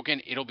is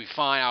broken. It'll be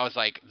fine. I was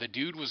like, the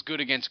dude was good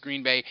against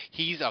Green Bay.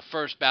 He's a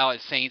first ballot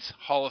Saints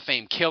Hall of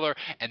Fame killer.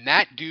 And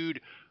that dude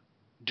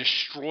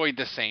destroyed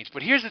the Saints.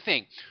 But here's the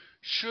thing.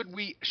 Should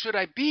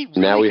I be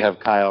really... Now we have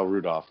Kyle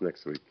Rudolph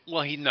next week.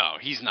 Well, he's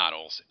not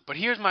Olsen. But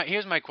here's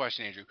my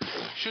question, Andrew.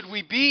 Should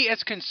we be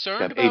as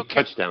concerned about 8 about...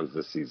 touchdowns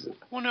this season.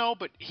 Well, no,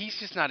 but he's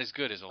just not as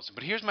good as Olsen.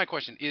 But here's my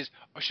question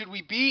should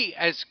we be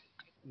as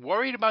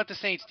worried about the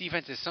Saints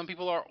defense as some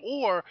people are,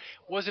 or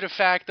was it a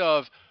fact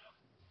of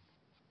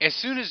as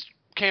soon as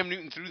Cam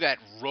Newton threw that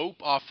rope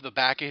off the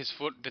back of his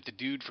foot that the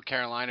dude for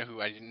Carolina, who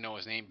I didn't know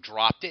his name,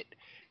 dropped it,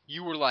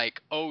 you were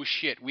like, oh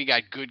shit, we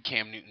got good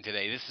Cam Newton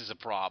today. This is a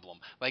problem.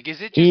 Like,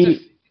 is it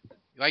just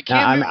I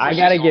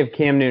got to give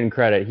Cam Newton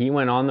credit. He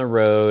went on the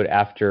road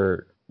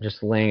after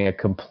just laying a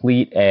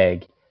complete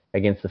egg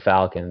against the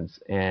Falcons.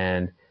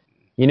 And,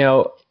 you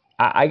know,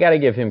 I got to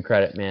give him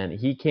credit, man.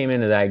 He came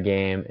into that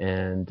game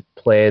and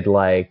played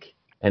like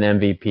an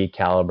MVP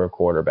caliber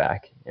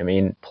quarterback. I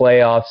mean,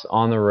 playoffs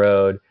on the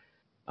road,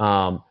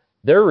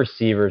 their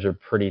receivers are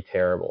pretty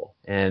terrible.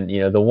 And, you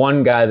know, the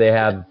one guy they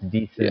have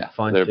decent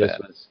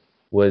Funchess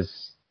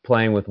was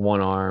playing with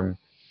one arm.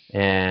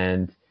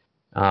 And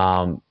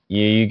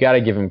you got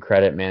to give him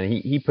credit, man.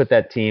 He put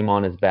that team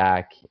on his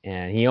back,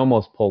 and he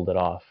almost pulled it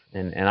off.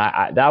 And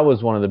I that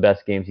was one of the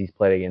best games he's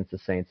played against the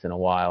Saints in a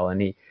while.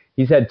 And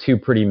he's had 2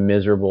 pretty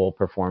miserable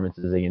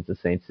performances against the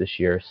Saints this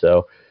year.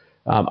 So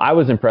I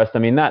was impressed. I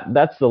mean,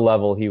 that's the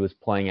level he was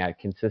playing at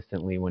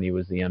consistently when he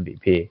was the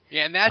MVP.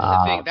 Yeah, and that's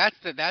the thing.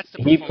 That's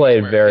the he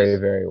played very,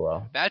 very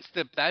well. That's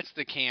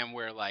the Cam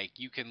where like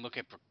you can look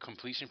at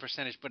completion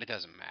percentage, but it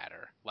doesn't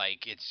matter.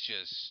 Like it's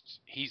just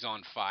he's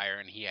on fire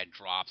and he had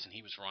drops and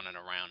he was running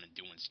around and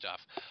doing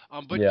stuff.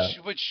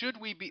 But should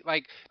we be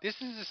like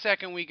this is the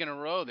second week in a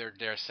row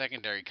their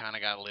secondary kind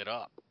of got lit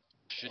up.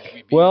 Should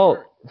we be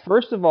worried?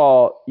 First of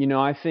all, you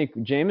know, I think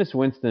Jameis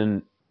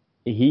Winston,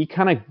 he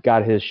kind of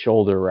got his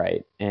shoulder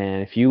right.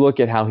 And if you look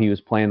at how he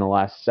was playing the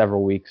last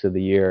several weeks of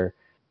the year,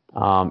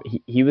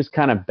 he was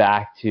kind of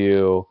back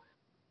to,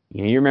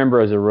 you know, you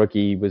remember as a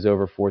rookie, he was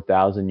over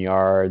 4,000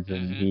 yards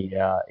and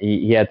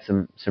he had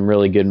some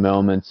really good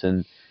moments.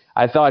 And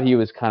I thought he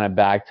was kind of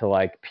back to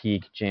like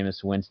peak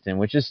Jameis Winston,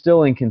 which is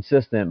still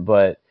inconsistent,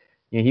 but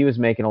you know, he was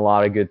making a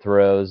lot of good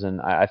throws. And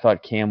I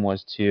thought Cam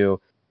was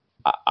too.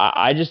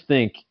 I just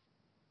think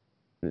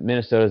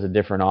Minnesota is a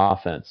different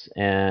offense.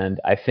 And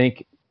I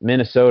think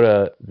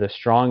Minnesota, the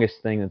strongest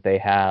thing that they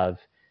have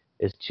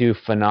is 2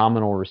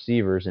 phenomenal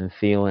receivers in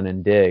Thielen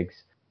and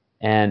Diggs.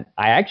 And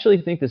I actually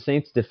think the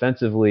Saints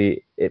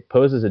defensively, it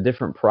poses a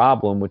different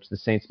problem, which the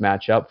Saints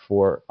match up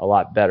for a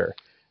lot better.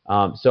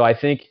 So I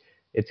think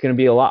it's going to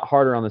be a lot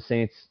harder on the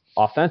Saints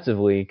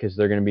offensively because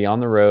they're going to be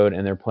on the road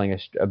and they're playing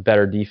a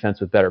better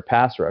defense with better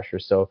pass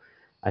rushers. So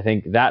I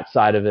think that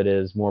side of it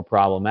is more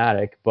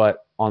problematic.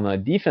 But on the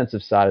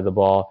defensive side of the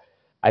ball,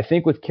 I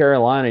think with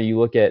Carolina, you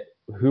look at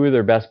who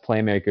their best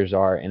playmakers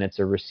are, and it's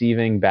a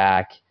receiving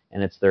back,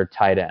 and it's their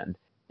tight end.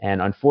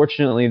 And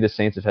unfortunately, the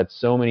Saints have had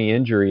so many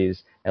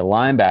injuries at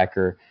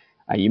linebacker.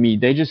 I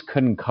mean, they just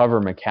couldn't cover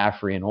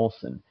McCaffrey and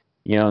Olsen.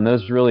 You know, and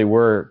those really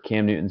were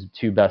Cam Newton's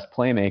 2 best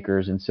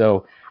playmakers. And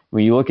so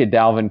when you look at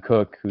Dalvin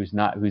Cook, who's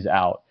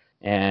out,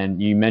 and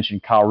you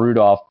mentioned Kyle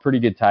Rudolph, pretty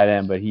good tight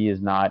end, but he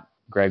is not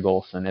Greg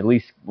Olsen, at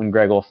least when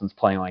Greg Olsen's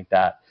playing like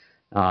that.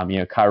 You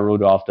know, Kyle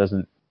Rudolph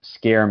doesn't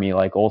scare me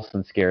like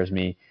Olsen scares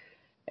me.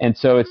 And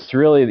so it's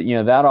really, you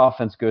know, that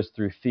offense goes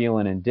through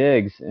Thielen and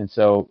Diggs. And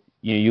so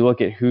you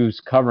look at who's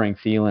covering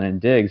Thielen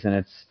and Diggs, and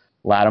it's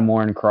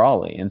Lattimore and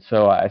Crawley. And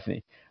so I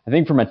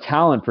think from a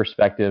talent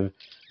perspective,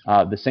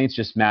 the Saints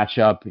just match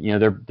up.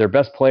 Their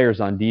best players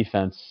on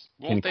defense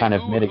can kind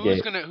of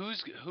mitigate.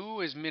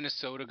 Who is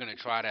Minnesota gonna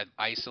try to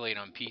isolate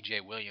on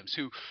PJ Williams,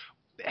 who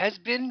has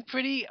been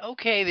pretty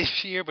okay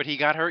this year, but he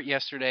got hurt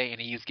yesterday and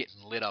he's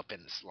getting lit up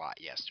in the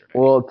slot yesterday.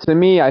 Well, to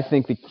me, I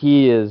think the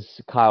key is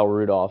Kyle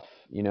Rudolph.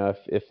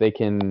 If they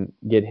can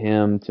get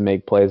him to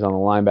make plays on the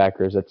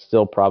linebackers, that's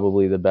still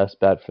probably the best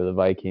bet for the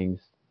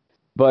Vikings.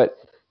 But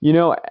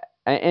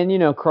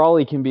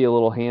Crawley can be a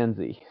little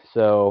handsy.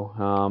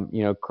 So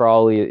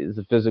Crawley is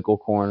a physical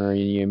corner.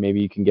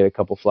 Maybe you can get a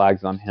couple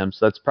flags on him.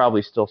 So that's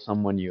probably still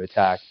someone you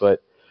attack.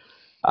 But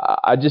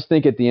I just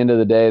think at the end of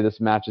the day, this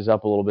matches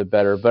up a little bit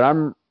better.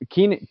 But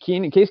Case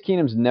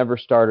Keenum's never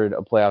started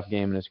a playoff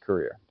game in his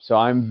career, so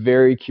I'm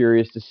very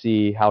curious to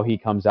see how he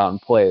comes out and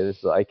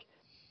plays. Like,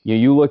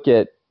 you look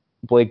at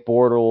Blake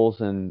Bortles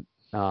and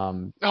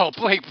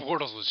Blake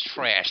Bortles was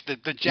trash. The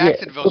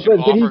Jacksonville should but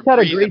offer he's had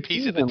a Brees great a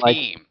piece season. of the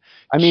team.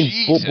 I mean,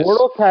 Jesus.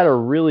 Bortles had a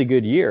really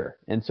good year,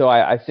 and so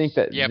I think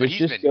that this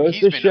just goes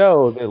to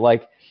show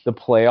that the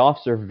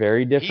playoffs are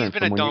very different.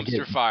 He's been a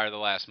dumpster fire the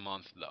last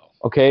month, though.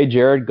 Okay,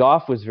 Jared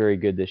Goff was very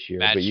good this year,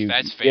 but you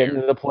that's get fair.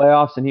 into the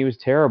playoffs and he was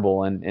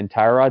terrible, and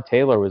Tyrod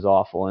Taylor was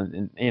awful,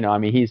 and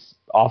he's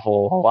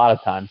awful a lot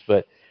of times.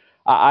 But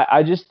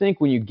I just think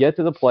when you get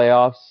to the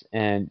playoffs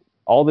and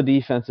all the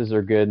defenses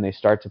are good and they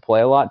start to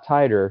play a lot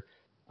tighter,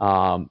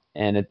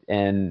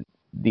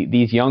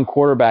 these young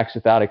quarterbacks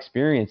without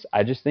experience,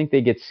 I just think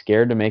they get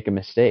scared to make a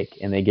mistake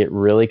and they get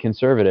really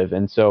conservative.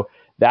 And so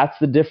that's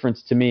the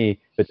difference to me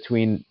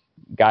between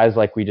guys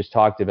like we just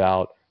talked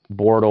about,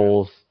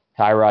 Bortles,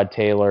 Tyrod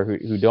Taylor,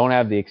 who don't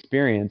have the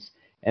experience.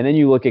 And then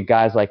you look at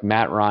guys like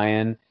Matt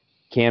Ryan,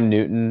 Cam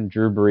Newton,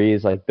 Drew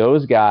Brees, like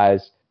those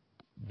guys,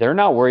 they're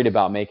not worried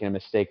about making a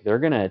mistake. They're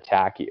going to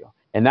attack you.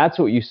 And that's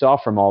what you saw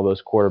from all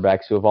those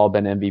quarterbacks who have all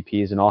been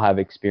MVPs and all have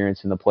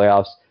experience in the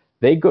playoffs.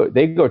 They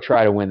go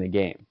try to win the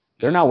game.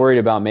 They're not worried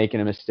about making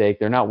a mistake.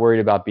 They're not worried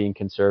about being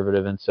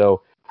conservative. And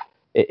so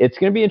it's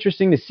going to be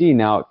interesting to see.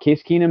 Now,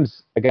 Case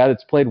Keenum's a guy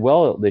that's played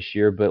well this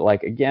year, but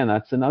again,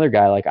 that's another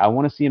guy. I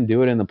want to see him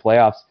do it in the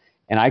playoffs.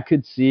 And I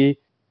could see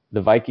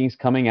the Vikings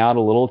coming out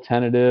a little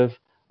tentative,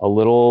 a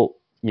little,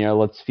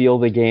 let's feel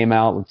the game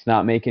out. Let's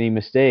not make any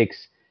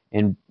mistakes.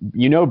 And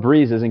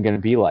Brees isn't going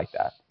to be like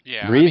that.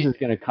 Yeah, Brees is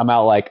going to come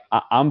out like,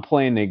 I'm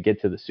playing to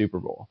get to the Super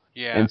Bowl.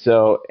 Yeah. And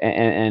so,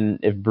 and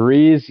if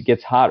Brees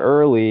gets hot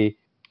early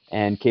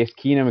and Case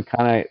Keenum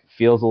kind of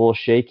feels a little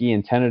shaky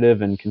and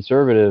tentative and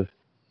conservative,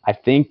 I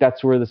think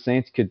that's where the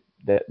Saints could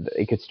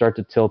start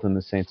to tilt in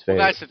the Saints' favor.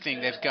 Well, that's the thing.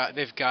 They've got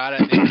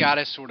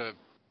to sort of.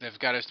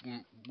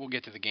 We'll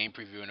get to the game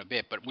preview in a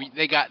bit, but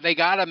they got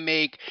to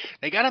make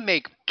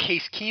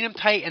Case Keenum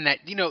tight, and that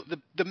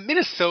the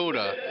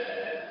Minnesota,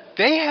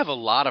 they have a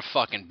lot of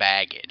fucking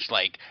baggage.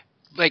 Like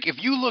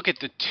if you look at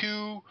the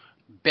two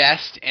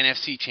best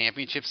NFC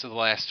championships of the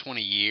last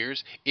 20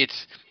 years,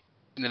 it's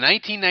the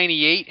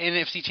 1998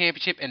 NFC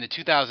Championship and the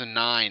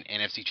 2009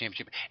 NFC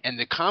Championship. And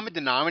the common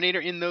denominator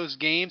in those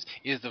games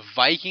is the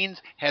Vikings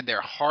had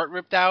their heart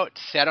ripped out,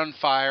 set on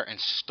fire, and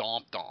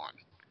stomped on.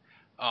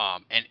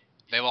 And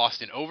they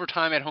lost in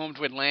overtime at home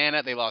to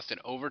Atlanta. They lost in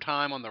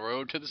overtime on the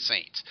road to the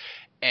Saints.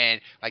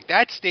 And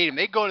that stadium,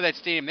 they go to that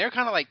stadium, they're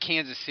kind of like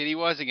Kansas City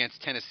was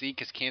against Tennessee,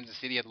 because Kansas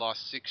City had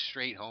lost 6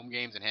 straight home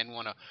games and hadn't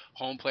won a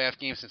home playoff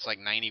game since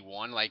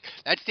 91.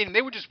 That stadium,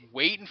 they were just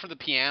waiting for the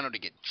piano to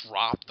get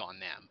dropped on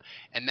them.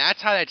 And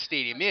that's how that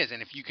stadium is.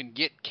 And if you can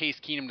get Case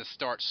Keenum to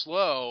start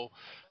slow,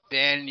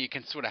 then you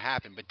can sort of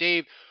happen. But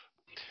Dave,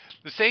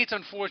 the Saints,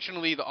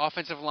 unfortunately, the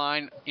offensive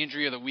line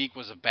injury of the week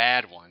was a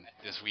bad one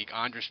this week.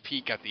 Andres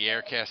Peak got the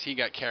air cast. He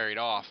got carried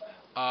off.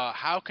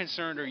 How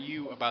concerned are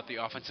you about the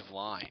offensive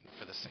line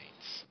for the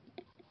Saints?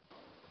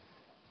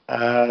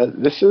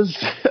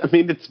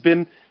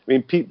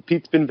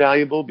 Pete's been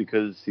valuable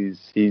because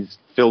he's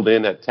filled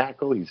in at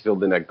tackle. He's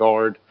filled in at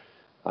guard.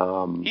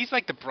 He's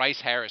like the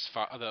Bryce Harris,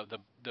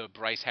 the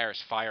Bryce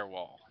Harris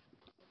firewall.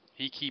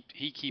 He keeps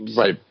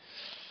right,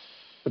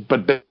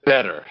 but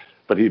better.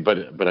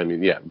 But I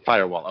mean,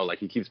 firewall. Oh,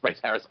 he keeps Bryce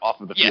Harris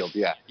off of the field.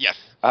 Yeah. Yes.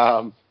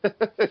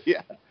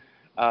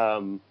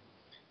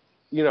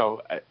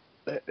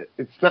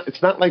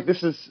 It's not like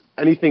this is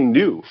anything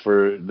new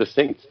for the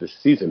Saints this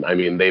season. I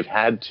mean, they've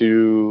had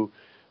to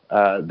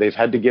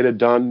get it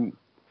done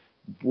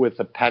with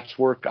a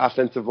patchwork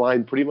offensive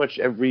line pretty much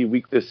every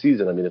week this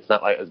season. I mean, it's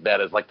not as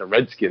bad as the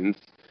Redskins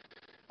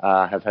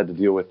have had to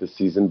deal with this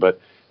season, but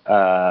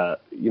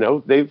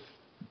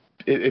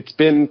it's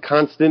been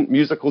constant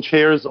musical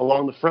chairs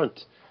along the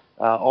front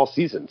all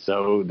season.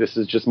 So this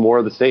is just more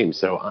of the same.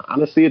 So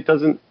honestly, it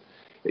doesn't.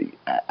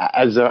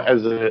 As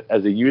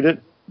a unit,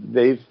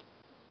 they've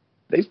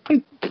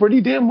played pretty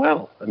damn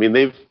well. I mean,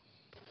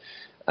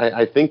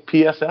 I think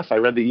PFF. I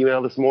read the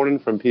email this morning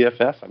from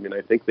PFF. I mean,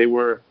 I think they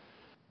were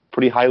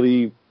pretty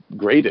highly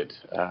graded.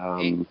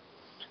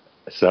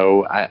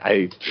 So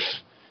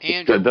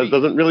that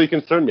doesn't really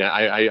concern me.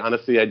 I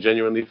honestly, I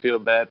genuinely feel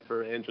bad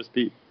for Andres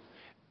Pete.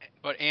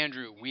 But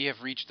Andrew, we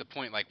have reached the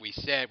point, like we've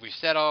said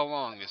all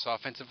along, this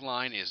offensive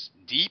line is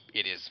deep.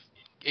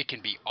 It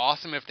can be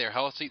awesome if they're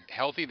healthy.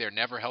 They're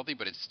never healthy,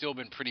 but it's still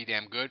been pretty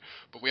damn good.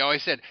 But we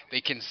always said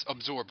they can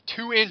absorb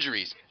 2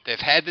 injuries. They've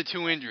had the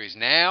 2 injuries.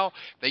 Now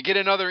they get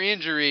another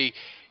injury.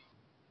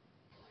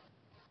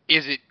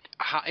 It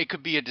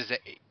could be a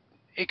disaster.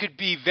 It could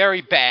be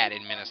very bad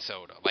in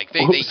Minnesota.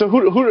 So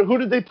who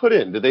did they put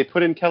in? Did they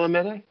put in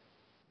Calamete?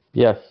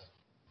 Yes.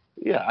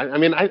 Yeah,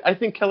 I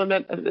think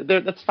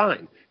Calamete, that's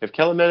fine. If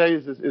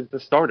Calamete is the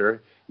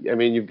starter, I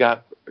mean, you've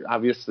got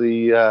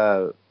obviously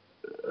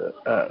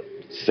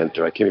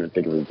center. I can't even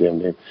think of his damn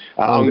name.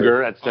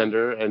 Unger at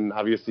center, and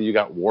obviously you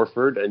got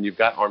Warford, and you've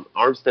got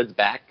Armstead's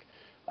back.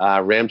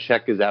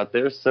 Ramczyk is out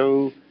there,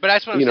 so. But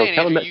that's what I'm saying.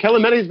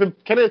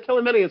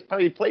 Calamete has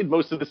probably played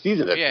most of the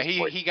season.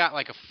 He got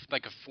like a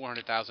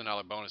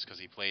 $400,000 bonus because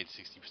he played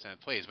 60% of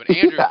plays. But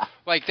Andrew,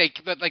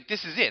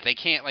 this is it. They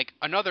can't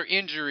another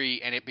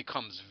injury and it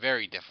becomes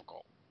very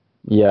difficult.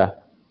 Yeah.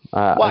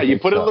 Why you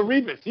put in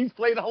Laribas? He's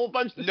played a whole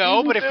bunch.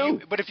 No, but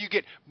if you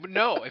get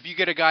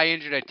a guy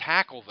injured at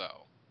tackle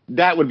though,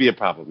 that would be a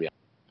problem. Yeah.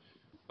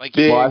 I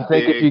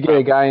think if you get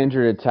a guy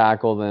injured at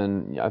tackle,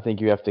 then I think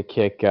you have to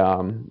kick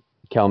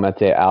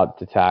Calamete out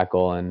to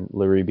tackle, and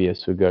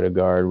Laribius would go to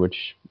guard,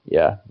 which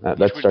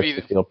starts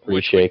to feel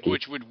pretty shaky.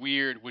 Which would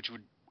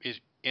is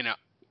in a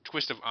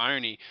twist of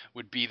irony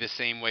would be the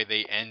same way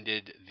they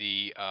ended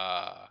the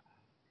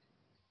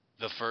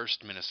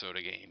first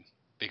Minnesota game,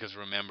 because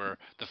remember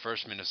the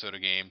first Minnesota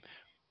game,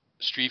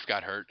 Streif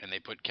got hurt and they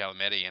put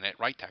Calamete in at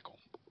right tackle.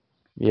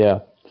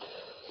 Yeah.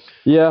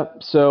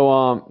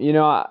 So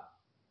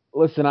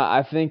listen,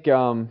 I think.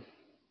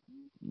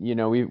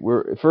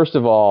 We're first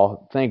of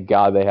all, thank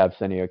God they have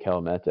Senio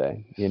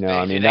Calamete. They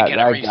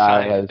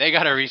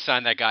got to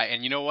re-sign that guy,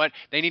 and you know what?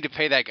 They need to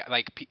pay that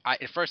guy.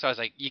 At first I was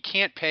like, you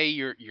can't pay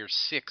your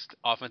sixth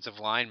offensive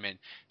lineman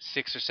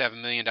 $6 or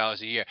 $7 million a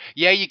year.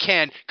 Yeah, you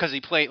can, because he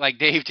played, like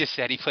Dave just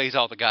said, he plays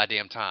all the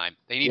goddamn time.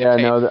 They need to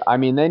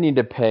pay. They need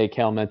to pay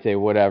Calamete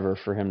whatever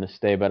for him to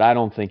stay, but I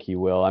don't think he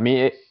will.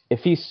 If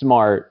he's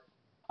smart.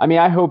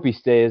 I hope he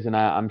stays, and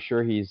I'm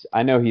sure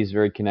I know he's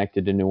very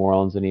connected to New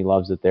Orleans and he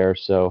loves it there,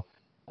 so.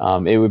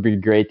 It would be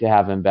great to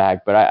have him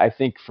back, but I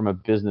think from a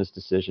business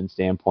decision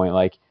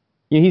standpoint,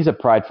 he's a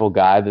prideful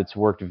guy that's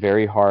worked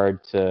very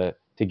hard to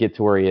get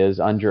to where he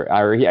is.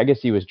 I guess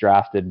he was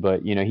drafted,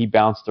 but he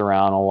bounced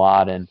around a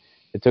lot, and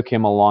it took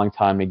him a long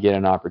time to get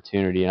an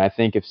opportunity. And I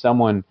think if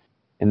someone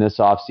in this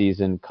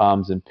offseason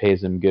comes and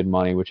pays him good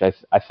money, which I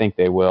think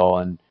they will,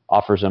 and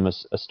offers him a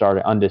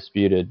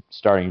undisputed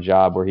starting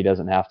job where he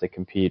doesn't have to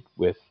compete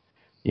with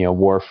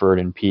Warford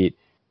and Pete.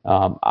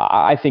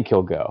 I think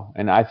he'll go,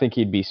 and I think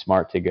he'd be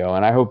smart to go,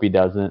 and I hope he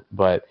doesn't.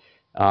 But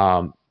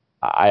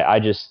I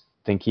just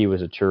think he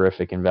was a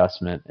terrific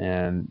investment,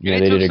 and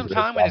they took some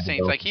time with the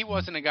Saints. He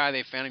wasn't a guy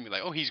they found and be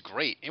like, oh, he's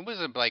great. It was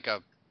like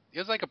a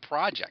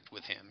project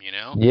with him,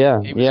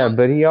 Yeah,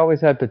 but he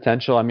always had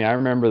potential. I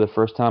remember the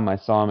first time I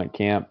saw him at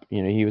camp.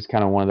 He was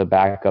kind of one of the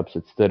backups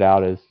that stood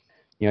out as,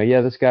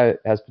 this guy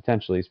has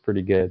potential. He's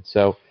pretty good.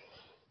 So,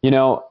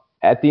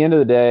 at the end of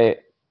the day.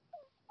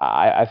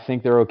 I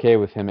think they're okay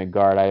with him at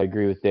guard. I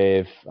agree with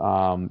Dave.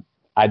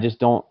 I just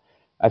don't.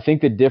 I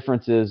think the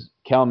difference is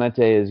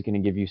Calamete is going to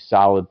give you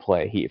solid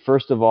play.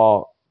 First of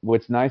all,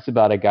 what's nice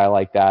about a guy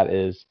like that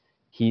is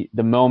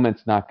the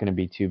moment's not going to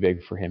be too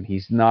big for him.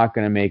 He's not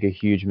going to make a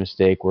huge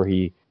mistake where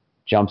he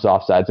jumps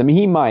off sides.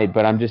 He might,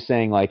 but I'm just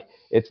saying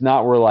it's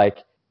not where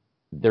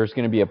there's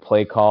going to be a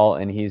play call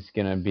and he's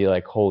going to be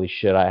like, holy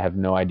shit, I have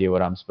no idea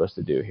what I'm supposed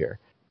to do here.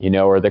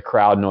 Or the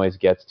crowd noise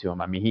gets to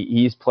him.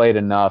 He's played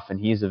enough, and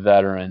he's a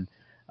veteran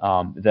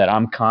that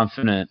I'm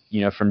confident,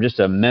 from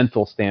just a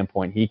mental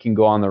standpoint, he can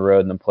go on the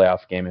road in the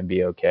playoff game and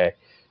be okay.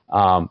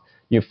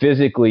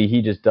 Physically,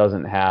 he just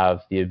doesn't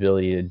have the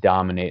ability to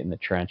dominate in the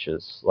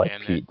trenches like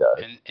Pete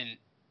does.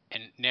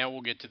 And now we'll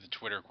get to the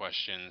Twitter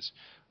questions.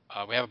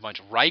 We have a bunch.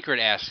 Reichert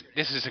asks,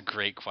 this is a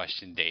great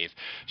question, Dave.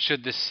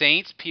 Should the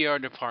Saints PR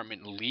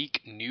department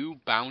leak new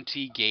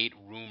Bounty Gate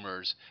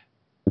rumors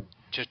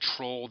to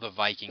troll the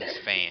Vikings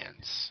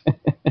fans?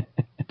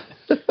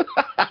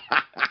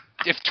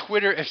 If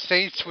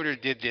Saints Twitter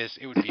did this,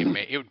 it would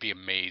be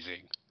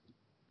amazing.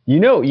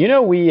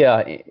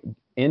 We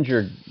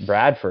injured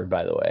Bradford,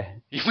 by the way.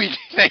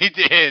 They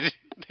did.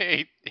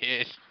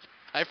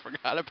 I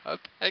forgot about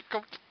that.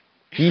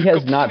 He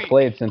has not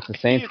played since the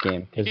Saints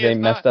game because they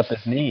messed up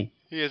his knee.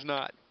 He has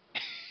not.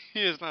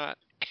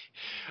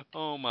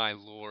 Oh my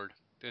Lord.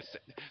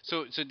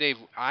 So Dave,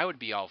 I would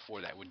be all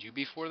for that. Would you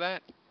be for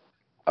that?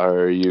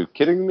 Are you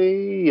kidding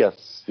me?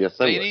 Yes, I would.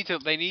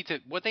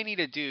 What they need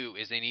to do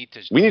is we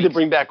need to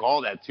bring back all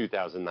that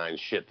 2009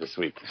 shit this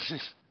week.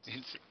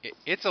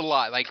 It's a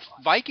lot.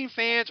 Viking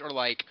fans are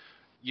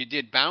you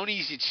did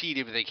bounties, you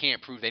cheated, but they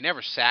can't prove. They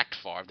never sacked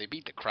Favre. They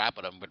beat the crap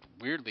out of him, but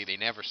weirdly they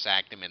never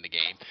sacked him in the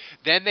game.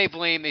 Then they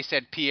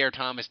said Pierre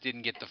Thomas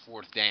didn't get the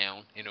fourth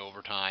down in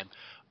overtime.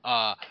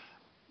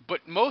 But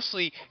But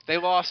mostly they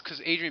lost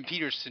because Adrian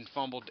Peterson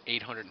fumbled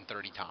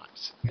 830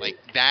 times. Like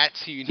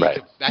that's who you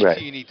need to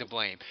who you need to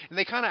blame. And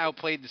they kind of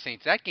outplayed the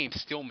Saints. That game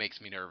still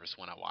makes me nervous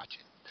when I watch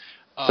it.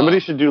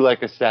 Somebody should do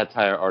like a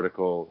satire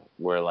article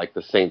where like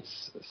the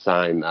Saints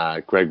sign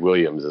Greg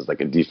Williams as like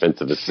a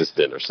defensive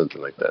assistant or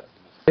something like that.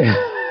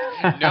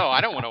 No,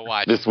 I don't want to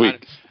watch this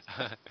week.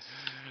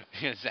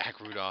 Zach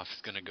Rudolph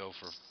is going to go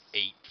for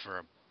 8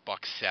 for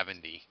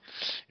 $170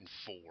 and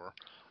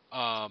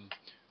 4.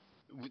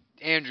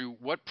 Andrew,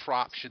 what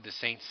prop should the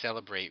Saints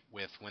celebrate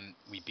with when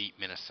we beat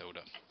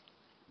Minnesota?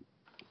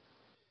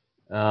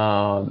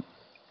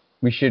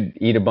 We should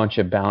eat a bunch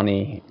of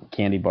Bounty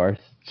candy bars.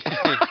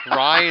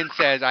 Ryan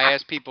says, I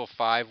asked people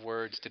 5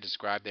 words to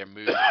describe their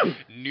mood.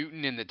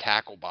 Newton in the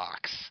tackle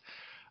box.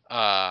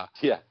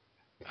 Yeah.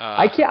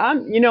 I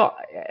can't.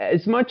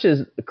 As much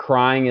as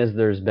crying as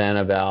there's been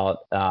about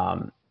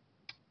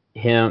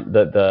him,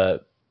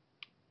 the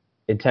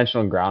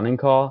intentional grounding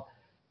call,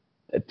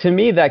 to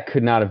me that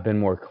could not have been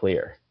more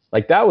clear.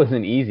 Like that was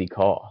an easy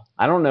call.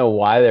 I don't know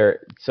why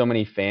there so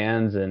many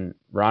fans and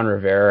Ron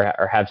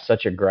Rivera have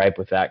such a gripe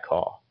with that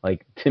call.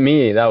 Like to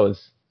me, that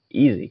was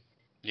easy.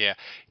 Yeah,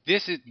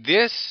 this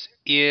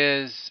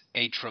is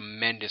a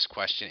tremendous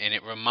question, and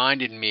it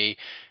reminded me.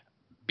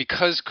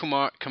 Because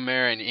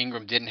Kamara and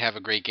Ingram didn't have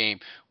a great game,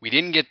 we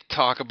didn't get to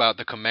talk about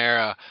the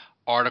Kamara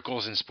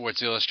articles in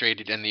Sports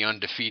Illustrated and the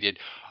Undefeated.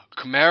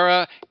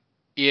 Kamara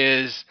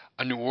is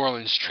a New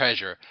Orleans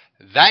treasure.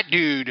 That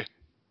dude,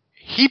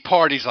 he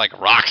parties like a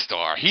rock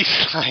star. He's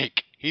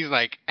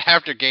like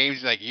after games,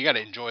 he's like, you got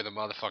to enjoy the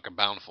motherfucking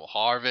bountiful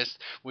harvest,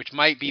 which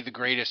might be the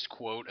greatest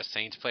quote a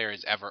Saints player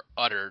has ever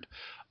uttered.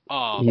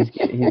 He's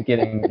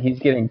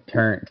getting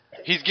turned.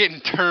 He's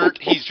getting turned.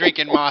 He's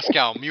drinking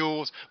Moscow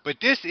Mules. But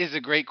this is a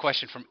great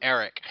question from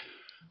Eric.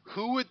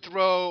 Who would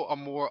throw a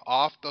more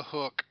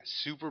off-the-hook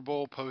Super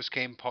Bowl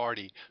post-game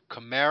party,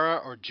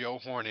 Kamara or Joe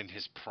Horn in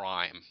his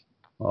prime?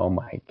 Oh,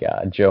 my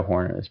God. Joe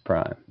Horn in his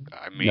prime.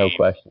 No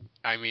question.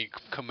 I mean,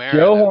 Kamara.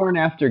 Joe Horn,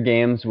 after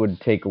games,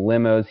 would take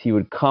limos. He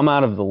would come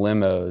out of the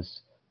limos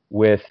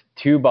with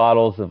 2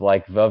 bottles of,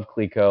 like, Veuve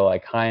Clicquot,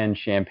 like, high-end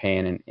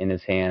champagne in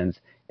his hands,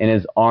 and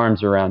his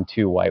arms around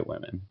 2 white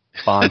women.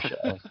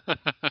 Bombshell.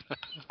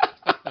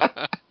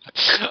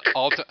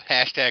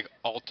 Hashtag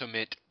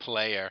ultimate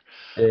player.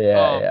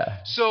 Yeah.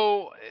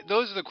 So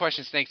those are the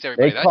questions. Thanks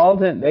everybody.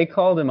 They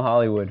called him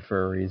Hollywood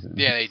for a reason.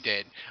 Yeah, they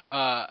did.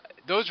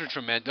 Those were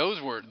tremendous.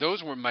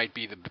 Those were might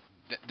be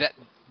the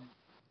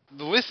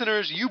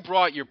listeners. You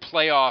brought your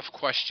playoff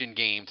question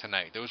game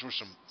tonight. Those were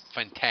some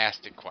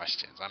fantastic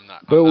questions.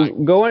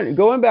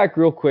 Going back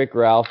real quick,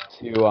 Ralph,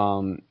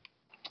 to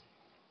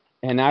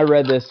and I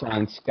read this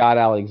on Scott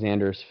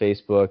Alexander's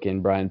Facebook,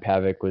 and Brian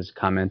Pavick was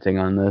commenting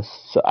on this.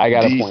 So I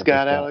got to point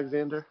Scott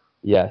Alexander.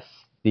 Yes,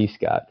 the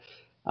Scott.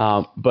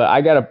 But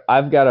I've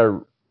got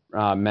to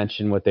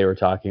mention what they were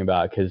talking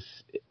about because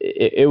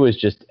it was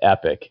just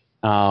epic.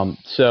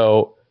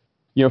 So,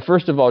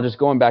 first of all, just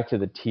going back to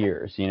the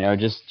tiers,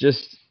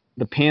 just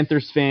the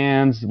Panthers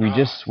fans, we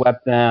just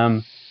swept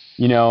them,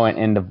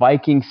 and the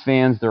Vikings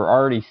fans, they're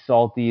already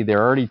salty,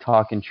 they're already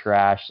talking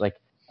trash, like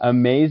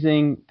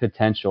amazing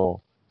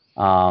potential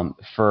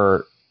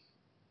for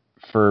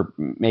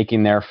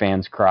making their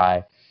fans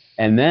cry.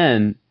 And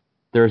then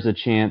there's a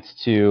chance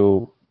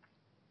to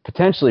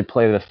potentially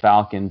play the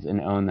Falcons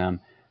and own them.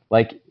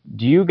 Like,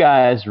 do you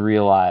guys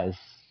realize,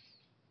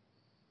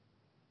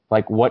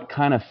 like, what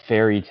kind of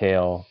fairy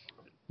tale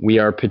we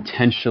are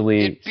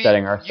potentially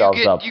setting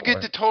ourselves up for? You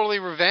get the totally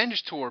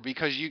revenge tour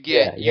because you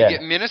get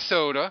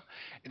Minnesota,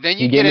 then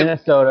you get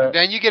Minnesota,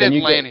 then you get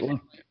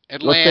Atlanta.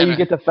 Let's say you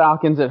get the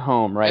Falcons at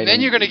home, right? And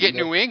then you're going to get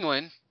New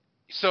England.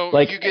 So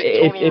like, you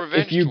get total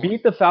revenge. If you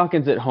beat the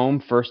Falcons at home,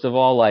 first of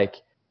all, like,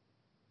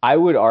 I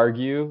would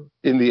argue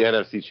in the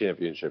NFC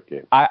Championship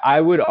game.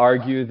 I would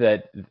argue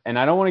that, and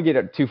I don't want to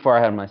get too far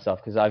ahead of myself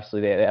because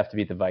obviously they have to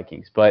beat the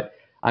Vikings, but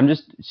I'm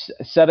just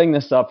setting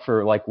this up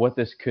for like what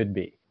this could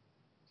be.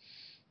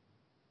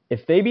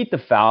 If they beat the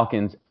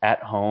Falcons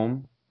at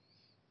home,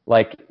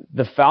 like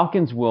the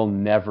Falcons will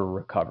never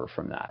recover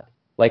from that.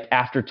 Like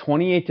after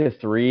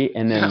 28-3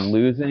 and then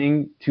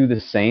losing to the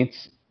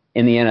Saints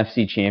in the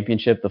NFC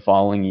Championship the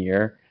following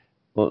year,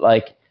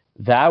 like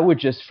that would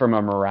just, from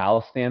a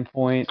morale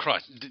standpoint,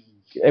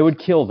 it would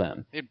kill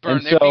them. They'd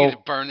burn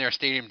their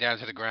stadium down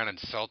to the ground and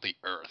salt the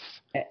earth.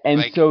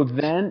 And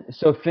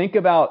so think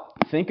about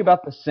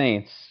the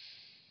Saints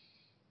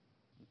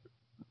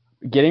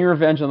getting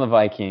revenge on the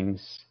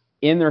Vikings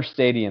in their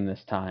stadium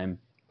this time,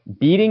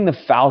 beating the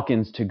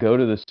Falcons to go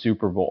to the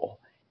Super Bowl,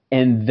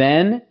 and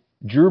then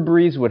Drew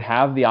Brees would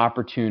have the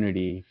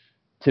opportunity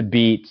to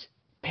beat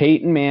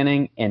Peyton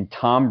Manning and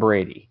Tom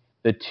Brady,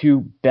 the 2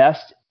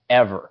 best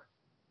ever,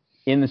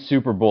 in the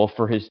Super Bowl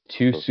for his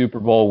 2 Super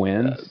Bowl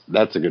wins.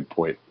 That's a good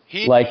point.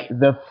 Like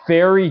the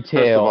fairy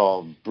tale. First of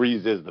all,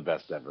 Brees is the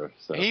best ever.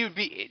 So. He would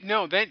be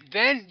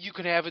Then you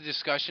could have a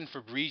discussion for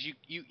Brees.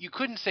 You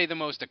couldn't say the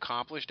most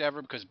accomplished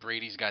ever because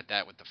Brady's got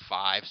that with the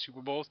 5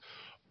 Super Bowls.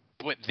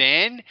 But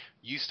then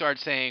you start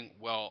saying,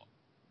 well,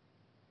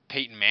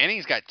 Peyton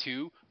Manning's got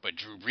 2, but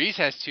Drew Brees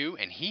has 2,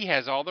 and he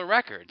has all the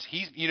records.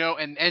 He's,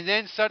 and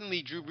then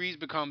suddenly Drew Brees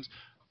becomes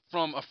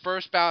from a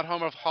first ballot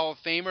Hall of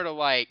Famer to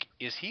like,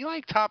 is he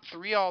like top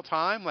 3 all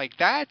time? Like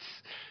that's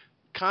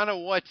kind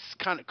of what's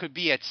could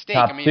be at stake.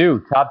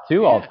 Top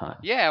two all time.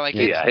 Yeah, like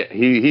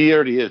he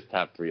already is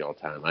top 3 all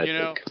time. I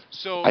think.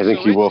 I think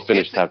he will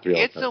finish top 3 all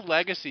time. It's a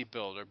legacy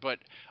builder, but.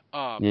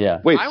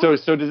 Wait,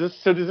 so does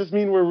this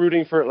mean we're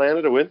rooting for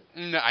Atlanta to win?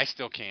 No, I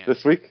still can't.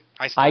 This week?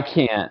 I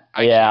can't.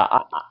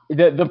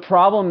 The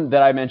problem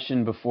that I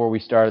mentioned before we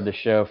started the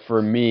show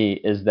for me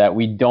is that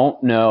we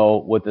don't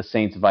know what the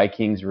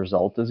Saints-Vikings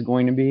result is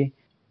going to be.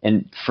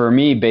 And for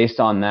me, based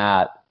on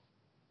that,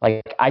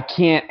 like I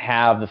can't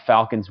have the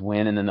Falcons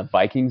win and then the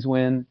Vikings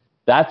win.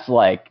 That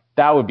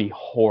would be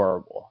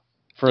horrible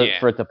for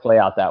it to play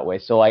out that way.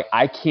 So like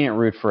I can't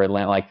root for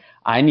Atlanta. Like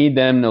I need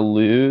them to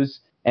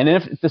lose. And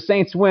if the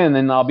Saints win,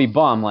 then I'll be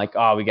bummed. Like,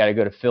 oh, we got to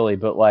go to Philly.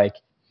 But like,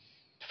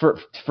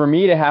 for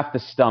me to have to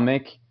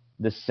stomach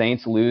the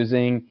Saints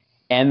losing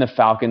and the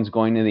Falcons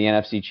going to the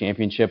NFC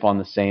Championship on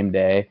the same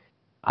day,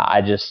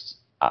 I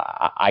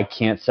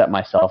can't set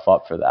myself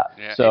up for that.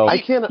 Yeah. So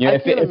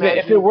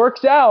if it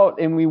works out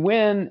and we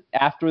win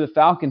after the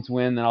Falcons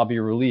win, then I'll be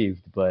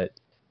relieved. But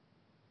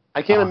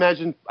I can't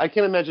imagine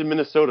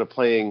Minnesota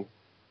playing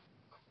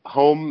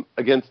home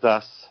against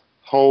us,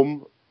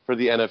 home for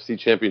the NFC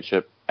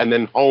Championship, and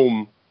then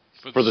home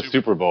for the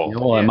Super Bowl.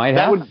 Well, it might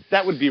happen.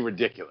 That would be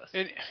ridiculous.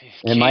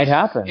 It might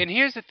happen. And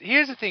here's the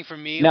thing for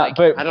me. Now,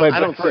 like, I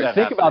don't see that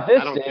think happening. about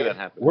this, I don't see that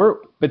happening.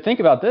 But think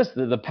about this.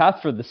 The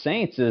path for the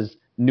Saints is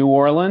New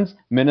Orleans,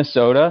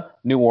 Minnesota,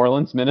 New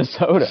Orleans,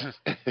 Minnesota.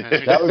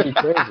 That would be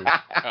crazy.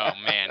 Oh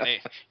man,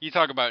 you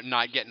talk about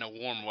not getting a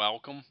warm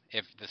welcome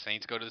if the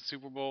Saints go to the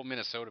Super Bowl.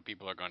 Minnesota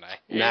people are going to.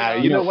 Nah,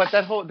 you know what?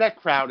 That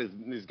crowd is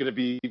going to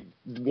be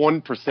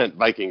 1%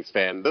 Vikings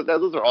fan.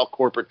 Those are all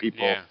corporate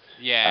people.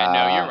 Yeah.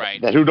 No, you're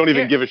right. Who don't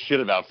even give a shit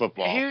about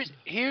football.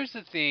 Here's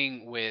the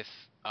thing with.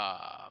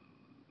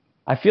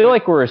 I feel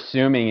like we're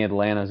assuming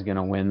Atlanta's going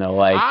to win, though.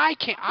 Like I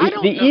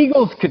don't the know.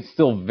 Eagles could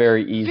still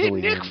very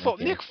easily.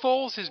 Nick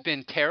Foles has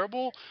been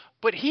terrible,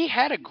 but he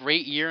had a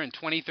great year in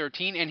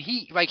 2013, and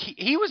he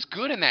was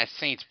good in that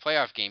Saints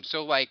playoff game.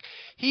 So like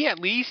he at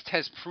least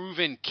has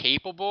proven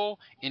capable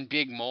in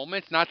big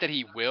moments. Not that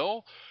he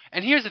will.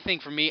 And here's the thing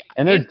for me.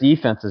 And their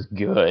defense is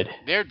good.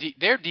 Their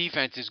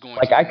defense is going.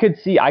 Like I could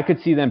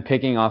see them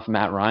picking off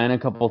Matt Ryan a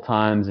couple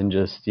times and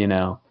just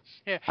Yeah.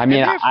 I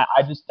mean,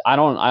 I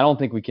don't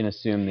think we can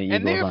assume the Eagles.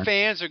 And their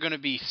fans are going to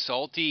be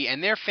salty,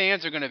 and their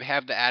fans are going to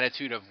have the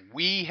attitude of,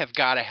 we have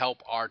got to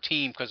help our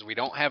team because we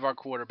don't have our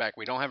quarterback,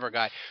 we don't have our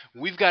guy.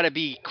 We've got to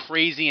be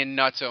crazy and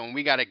nutso, and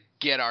we got to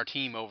get our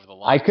team over the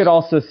line. I could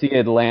also see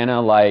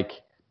Atlanta,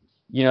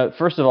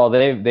 first of all,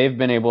 they've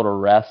been able to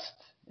rest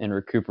and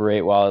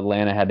recuperate while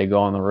Atlanta had to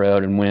go on the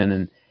road and win.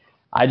 And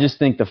I just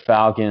think the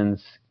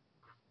Falcons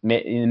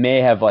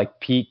may have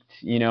peaked,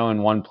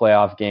 in one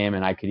playoff game,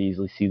 and I could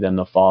easily see them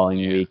the following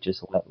week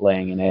just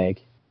laying an egg.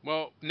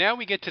 Well, now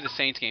we get to the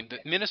Saints game.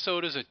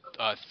 Minnesota's a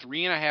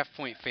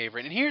 3.5-point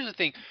favorite. And here's the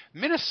thing.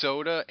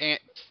 Minnesota, and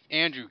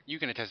Andrew, you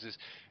can attest to this,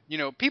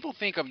 people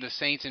think of the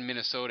Saints in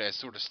Minnesota as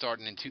sort of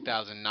starting in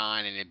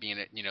 2009 and it being,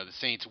 the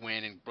Saints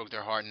win and broke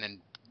their heart, and then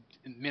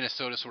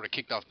Minnesota sort of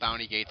kicked off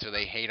Bounty Gate, so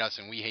they hate us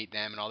and we hate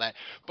them and all that.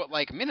 But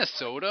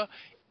Minnesota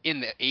in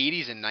the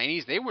 80s and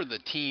 90s, they were the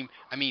team.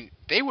 I mean,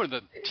 they were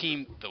the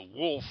team, the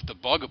wolf, the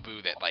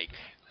bugaboo that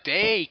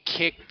they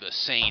kicked the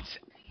Saints'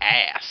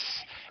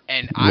 ass.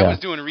 And I was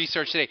doing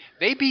research today.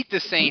 They beat the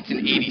Saints in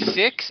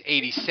 86,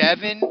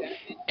 87,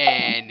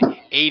 and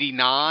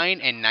 89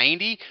 and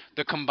 90.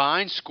 The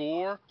combined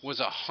score was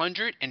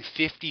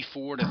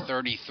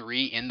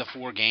 154-33 in the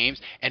 4 games,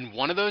 and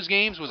one of those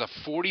games was a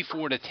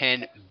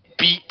 44-10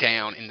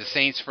 beatdown in the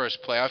Saints'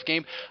 first playoff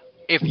game.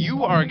 If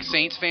you are a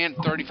Saints fan,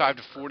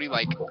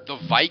 35-40, the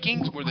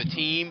Vikings were the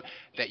team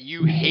that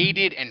you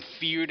hated and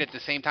feared at the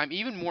same time,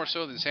 even more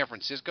so than San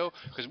Francisco,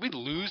 because we'd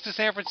lose to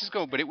San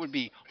Francisco, but it would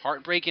be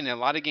heartbreaking and a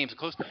lot of games are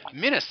close.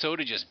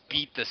 Minnesota just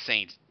beat the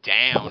Saints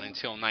down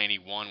until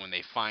 91 when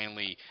they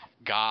finally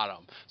got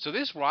them. So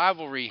this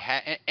rivalry,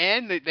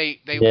 and they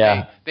played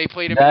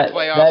them in the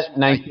playoffs. That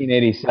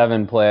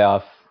 1987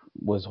 playoff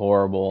was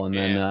horrible, and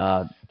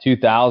then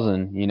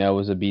 2000,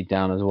 was a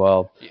beatdown as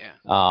well.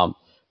 Yeah.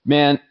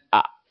 Man,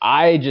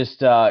 I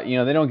just, they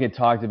don't get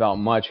talked about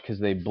much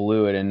because they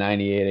blew it in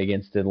 98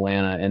 against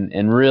Atlanta.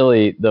 And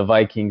really, the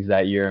Vikings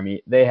that year, I mean,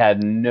 they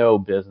had no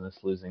business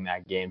losing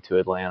that game to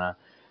Atlanta.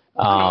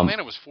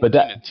 Atlanta was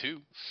 14-2.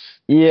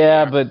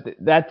 Yeah, but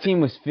that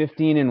team was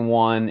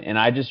 15-1. And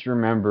I just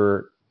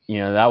remember,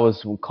 that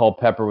was when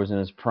Culpepper was in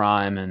his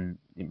prime and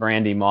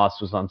Randy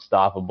Moss was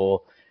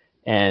unstoppable.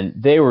 And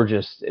they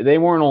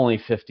weren't only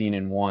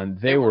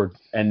 15-1, they were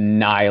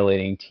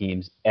annihilating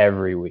teams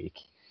every week.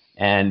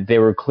 And they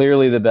were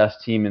clearly the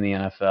best team in the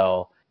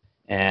NFL,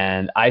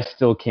 and I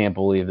still can't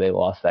believe they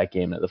lost that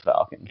game to the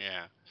Falcons.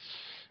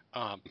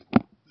 Yeah.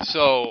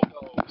 So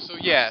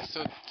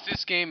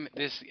this game,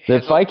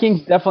 the Vikings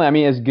definitely. I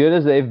mean, as good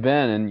as they've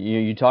been, and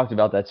you talked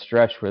about that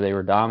stretch where they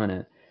were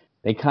dominant.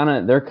 they're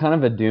kind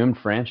of a doomed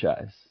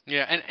franchise.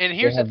 Yeah, and They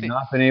here's the have thing.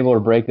 not been able to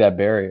break that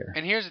barrier.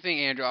 And here's the thing,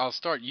 Andrew. I'll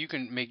start. You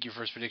can make your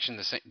first prediction.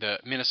 The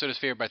Minnesota's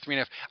favored by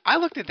 3.5. I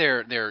looked at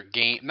their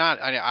game.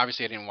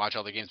 Obviously I didn't watch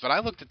all the games, but I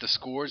looked at the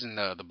scores and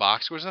the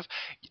box scores and stuff.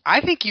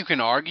 I think you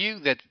can argue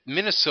that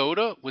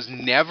Minnesota was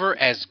never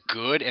as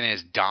good and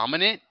as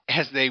dominant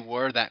as they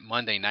were that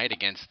Monday night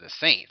against the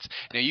Saints.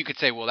 Now you could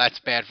say, well, that's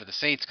bad for the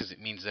Saints because it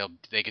means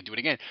they could do it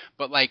again.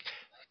 But like,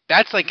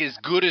 that's like as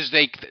good as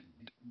they.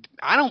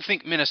 I don't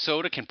think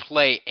Minnesota can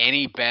play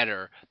any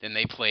better than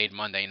they played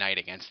Monday night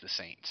against the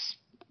Saints.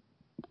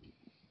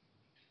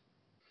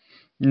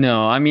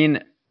 No, I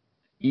mean,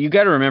 you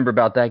got to remember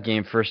about that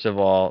game. First of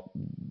all,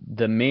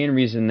 the main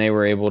reason they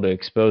were able to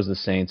expose the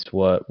Saints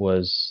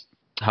was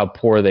how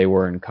poor they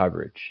were in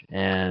coverage.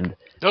 And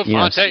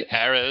Devontae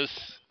Harris.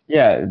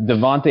 Yeah,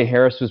 Devontae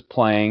Harris was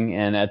playing,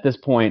 and at this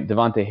point,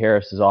 Devontae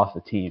Harris is off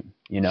the team.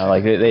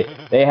 Like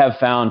they have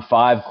found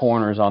 5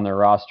 corners on their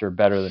roster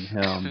better than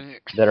him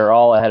that are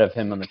all ahead of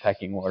him on the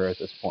pecking order at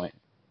this point.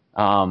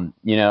 And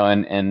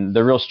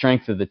the real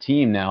strength of the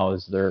team now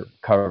is their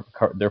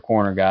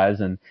corner guys,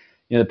 and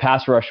the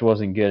pass rush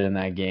wasn't good in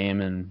that game,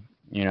 and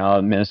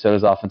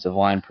Minnesota's offensive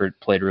line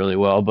played really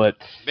well, but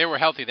they were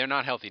healthy. They're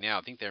not healthy now.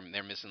 I think they're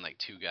missing like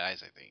 2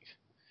 guys. I think.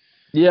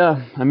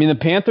 Yeah, I mean the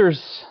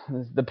Panthers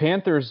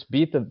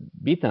beat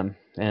them,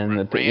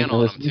 and ran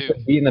on them too.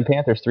 Beating the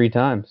Panthers 3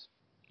 times.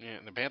 Yeah,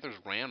 and the Panthers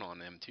ran on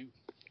them too.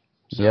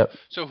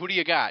 So who do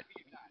you got?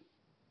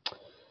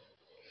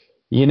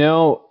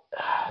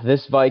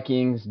 This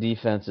Vikings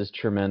defense is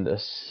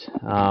tremendous.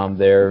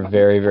 They're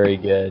very, very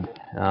good.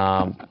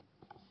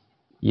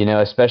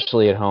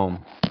 Especially at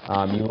home.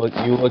 You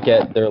look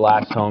at their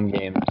last home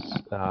games.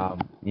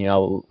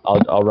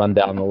 I'll run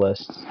down the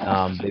list.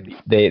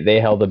 They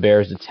held the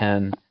Bears to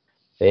 10.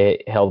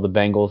 They held the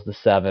Bengals to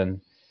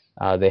 7.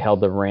 They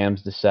held the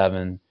Rams to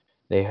 7.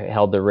 They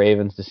held the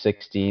Ravens to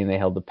 16. They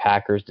held the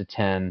Packers to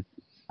 10.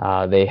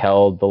 They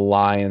held the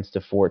Lions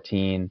to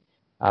 14.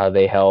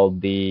 They held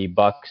the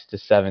Bucks to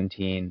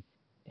 17,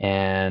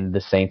 and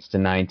the Saints to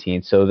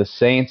 19. So the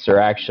Saints are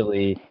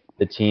actually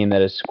the team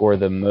that has scored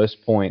the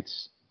most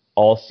points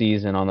all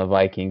season on the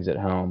Vikings at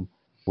home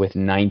with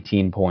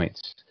 19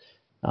 points.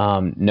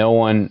 No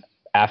one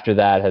after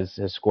that has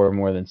scored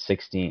more than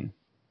 16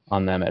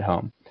 on them at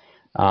home.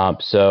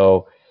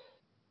 So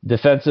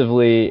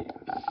defensively,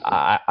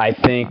 I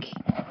think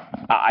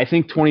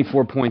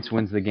 24 points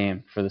wins the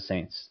game for the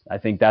Saints. I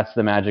think that's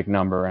the magic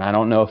number, and I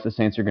don't know if the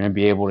Saints are going to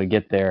be able to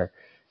get there,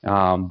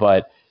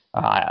 but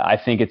I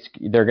think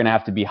they're going to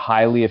have to be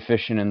highly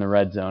efficient in the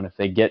red zone. If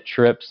they get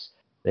trips,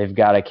 they've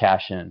got to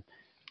cash in.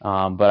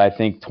 But I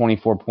think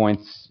 24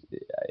 points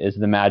is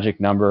the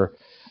magic number.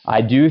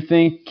 I do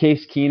think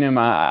Case Keenum,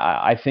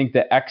 I think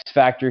the X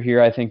factor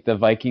here, I think the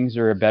Vikings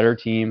are a better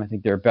team. I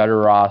think they're a better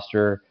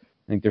roster.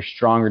 I think they're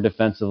stronger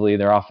defensively.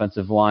 Their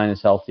offensive line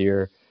is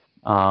healthier.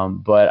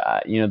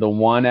 But the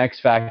one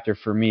X factor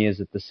for me is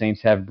that the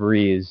Saints have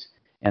Brees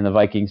and the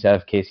Vikings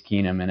have Case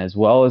Keenum. And as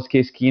well as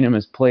Case Keenum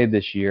has played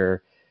this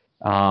year,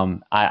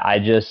 I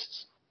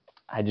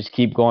just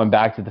keep going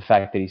back to the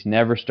fact that he's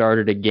never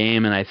started a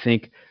game, and I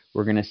think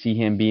we're going to see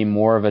him be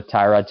more of a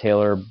Tyrod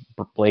Taylor,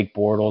 Blake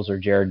Bortles, or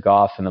Jared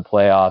Goff in the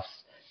playoffs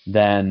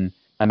than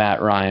a Matt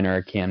Ryan or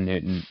a Cam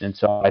Newton. And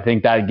so I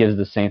think that gives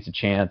the Saints a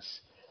chance.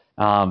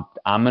 I'm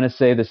going to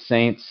say the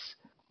Saints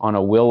on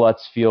a Will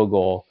Lutz field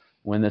goal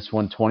win this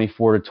one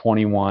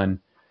 24-21,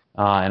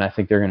 and I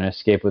think they're going to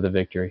escape with a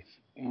victory.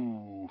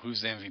 Ooh,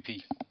 who's the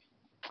MVP?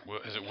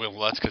 Is it Will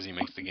Lutz because he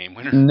makes the game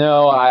winner?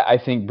 No, I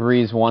think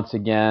Brees once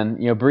again.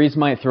 Brees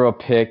might throw a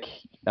pick,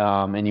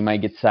 and he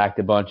might get sacked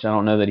a bunch. I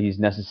don't know that he's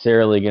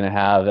necessarily going to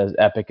have as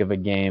epic of a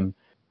game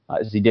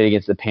as he did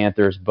against the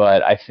Panthers,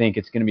 but I think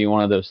it's going to be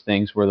one of those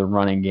things where the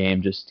running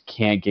game just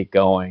can't get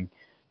going,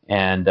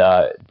 and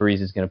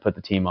Brees is going to put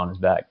the team on his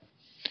back.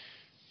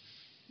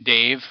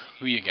 Dave,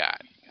 who you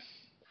got?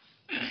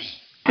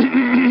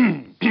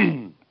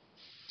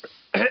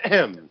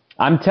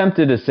 I'm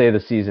tempted to say the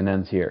season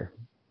ends here.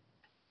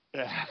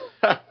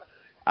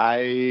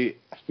 I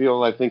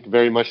think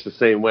very much the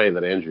same way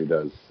that Andrew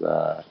does.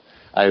 While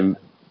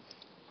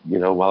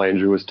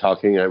Andrew was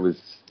talking, I was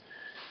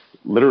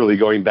literally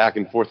going back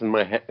and forth in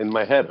my head.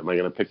 Am I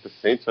going to pick the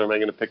Saints or am I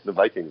going to pick the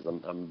Vikings?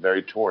 I'm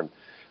very torn.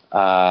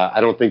 I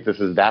don't think this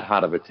is that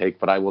hot of a take,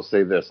 but I will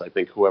say this: I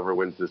think whoever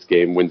wins this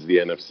game wins the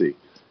NFC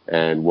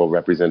and will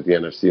represent the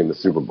NFC in the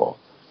Super Bowl.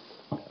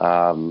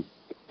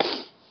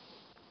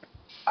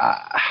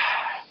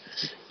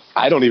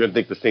 I don't even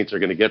think the Saints are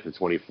going to get to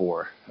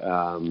 24. But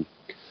I'm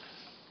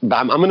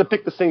going to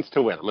pick the Saints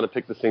to win. I'm going to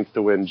pick the Saints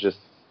to win just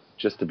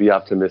to be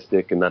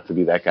optimistic and not to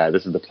be that guy.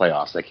 This is the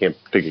playoffs. I can't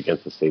pick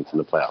against the Saints in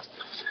the playoffs.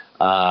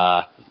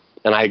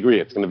 And I agree.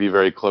 It's going to be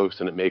very close,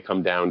 and it may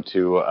come down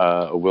to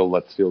a Will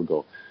Lutz field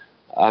goal.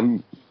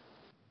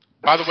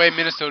 By the way,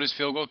 Minnesota's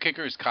field goal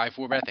kicker is Kai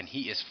Forbath, and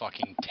he is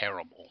fucking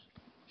terrible.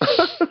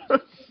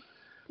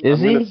 Is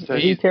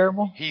he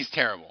terrible? He's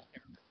terrible.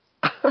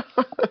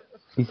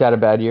 He's had a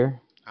bad year?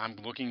 I'm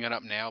looking it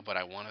up now, but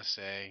I want to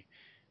say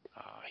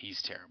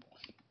he's terrible.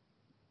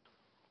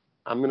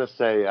 I'm gonna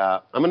say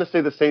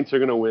the Saints are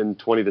gonna win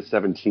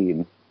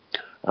 20-17.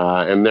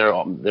 And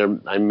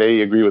I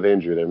may agree with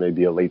Andrew. There may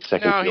be a late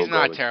second No, field he's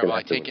goal. not terrible.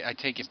 I take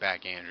it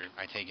back, Andrew.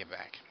 I take it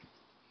back.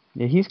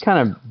 Yeah, he's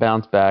kind of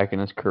bounced back in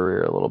his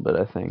career a little bit,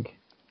 I think.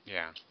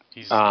 Yeah,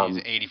 he's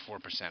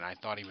 84%. I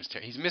thought he was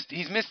he's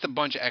missed a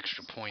bunch of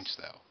extra points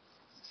though.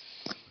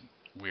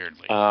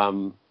 Weirdly.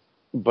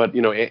 But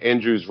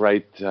Andrew's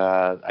right.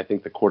 I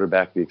think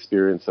the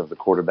experience of the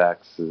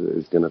quarterbacks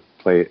is going to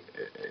play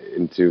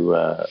into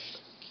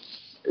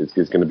is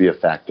going to be a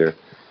factor.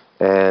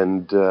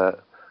 And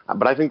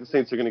but I think the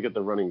Saints are going to get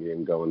the running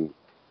game going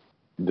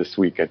this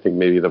week. I think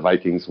maybe the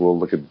Vikings will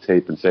look at the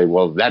tape and say,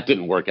 well, that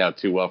didn't work out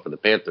too well for the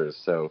Panthers.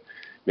 So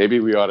maybe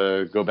we ought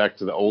to go back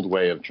to the old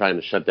way of trying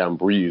to shut down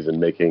Brees and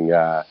making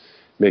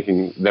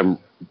them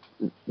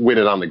win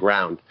it on the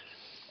ground.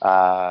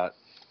 And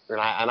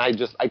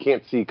I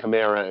can't see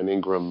Kamara and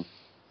Ingram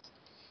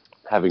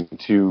having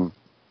two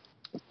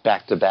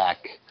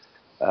back-to-back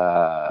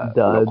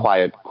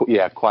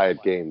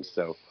quiet games.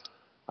 So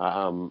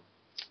I'm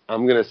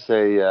going to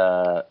say,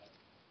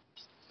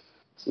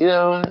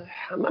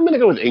 I'm going to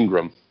go with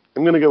Ingram.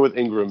 I'm going to go with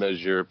Ingram as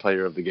your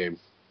player of the game.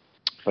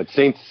 But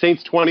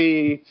Saints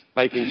 20,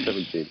 Vikings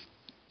 17.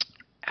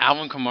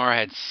 Alvin Kamara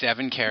had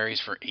 7 carries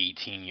for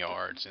 18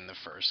 yards in the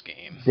first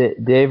game.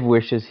 Dave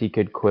wishes he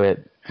could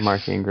quit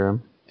Mark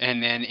Ingram.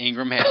 And then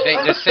Ingram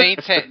the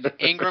Saints had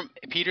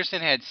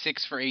Peterson had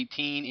 6 for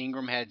 18.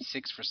 Ingram had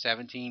 6 for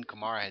 17.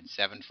 Kamara had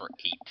 7 for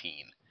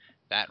 18.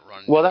 That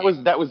run. Well,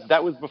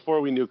 that was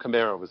before we knew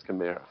Kamara was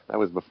Kamara. That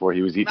was before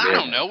he was eating. I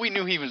don't know. We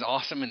knew he was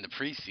awesome in the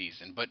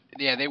preseason, but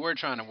yeah, they were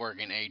trying to work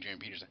in Adrian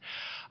Peterson.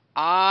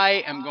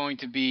 I am going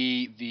to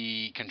be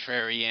the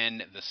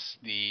contrarian,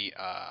 the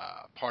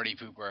party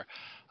pooper.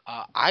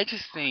 I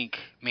just think,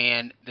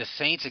 man, the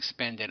Saints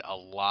expended a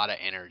lot of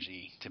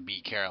energy to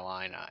beat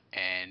Carolina,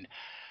 and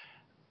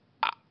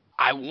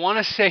I want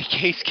to say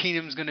Case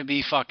Keenum's going to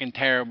be fucking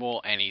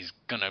terrible, and he's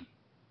going to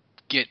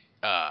get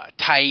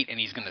tight, and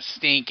he's going to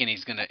stink, and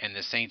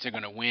the Saints are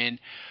going to win.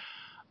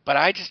 But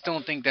I just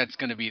don't think that's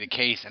going to be the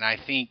case, and I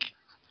think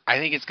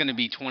it's going to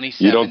be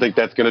 27. You don't think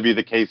that's going to be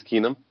the case,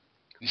 Keenum?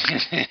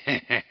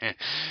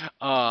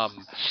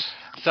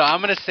 So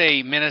I'm going to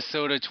say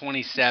Minnesota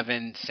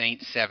 27,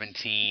 Saints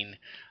 17.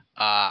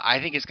 I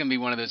think it's going to be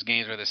one of those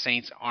games where the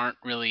Saints aren't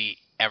really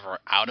ever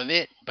out of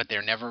it, but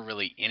they're never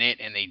really in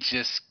it, and they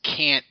just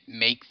can't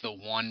make the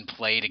one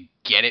play to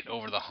get it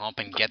over the hump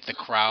and get the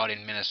crowd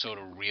in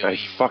Minnesota really. I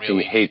fucking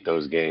hate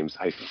those games.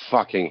 I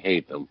fucking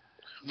hate them.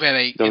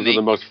 Those are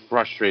the most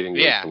frustrating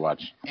games to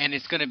watch. And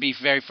it's going to be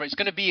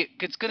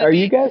Are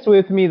you guys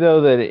with me though?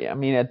 That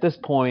at this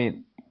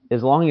point,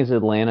 as long as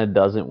Atlanta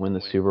doesn't win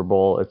the Super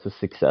Bowl, it's a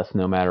success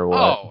no matter what.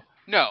 Oh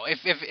no!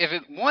 If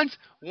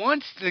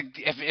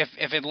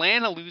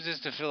Atlanta loses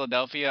to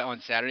Philadelphia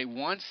on Saturday,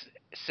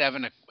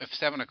 if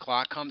 7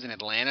 o'clock comes and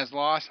Atlanta's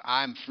lost,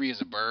 I'm free as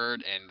a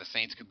bird, and the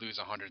Saints could lose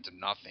 100 to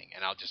nothing,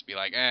 and I'll just be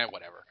like,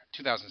 whatever.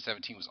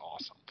 2017 was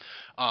awesome.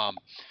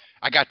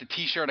 I got the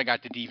T-shirt, I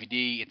got the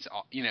DVD. It's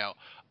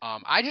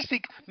I just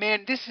think,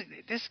 man, this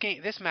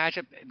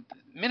matchup,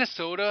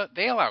 Minnesota,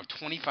 they allow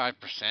 25%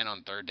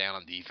 on third down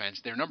on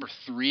defense. They're number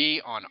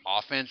 3 on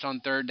offense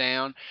on third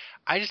down.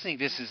 I just think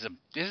this is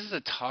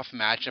a tough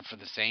matchup for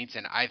the Saints,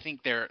 and I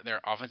think their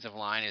offensive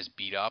line is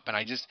beat up, and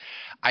I just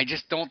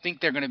don't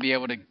think they're going to be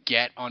able to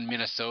get on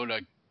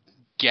Minnesota,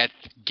 get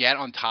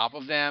on top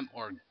of them,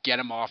 or get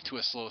them off to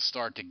a slow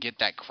start to get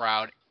that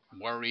crowd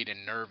worried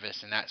and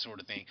nervous and that sort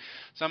of thing.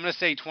 So I'm going to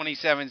say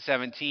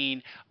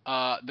 27-17.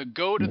 The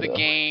go to the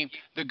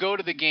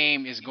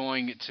game is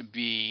going to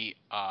be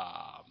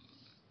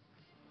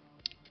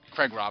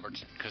Craig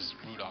Robertson, because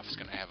Rudolph is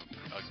going to have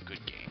a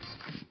good game.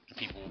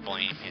 People will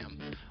blame him.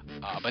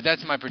 But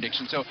that's my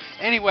prediction. So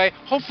anyway,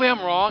 hopefully I'm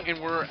wrong,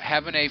 and we're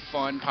having a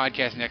fun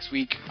podcast next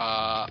week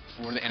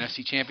for the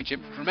NFC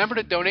Championship. Remember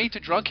to donate to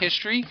Drunk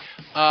History.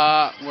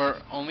 We're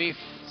only...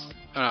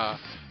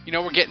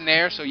 we're getting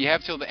there, so you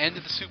have till the end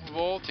of the Super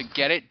Bowl to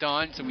get it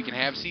done so we can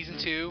have Season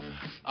 2.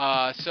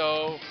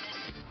 So,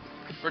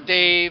 for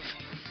Dave,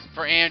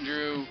 for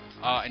Andrew,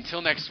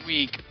 until next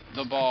week,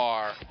 the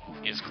bar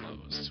is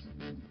closed.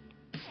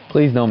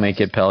 Please don't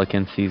make it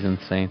Pelican season,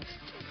 Saints.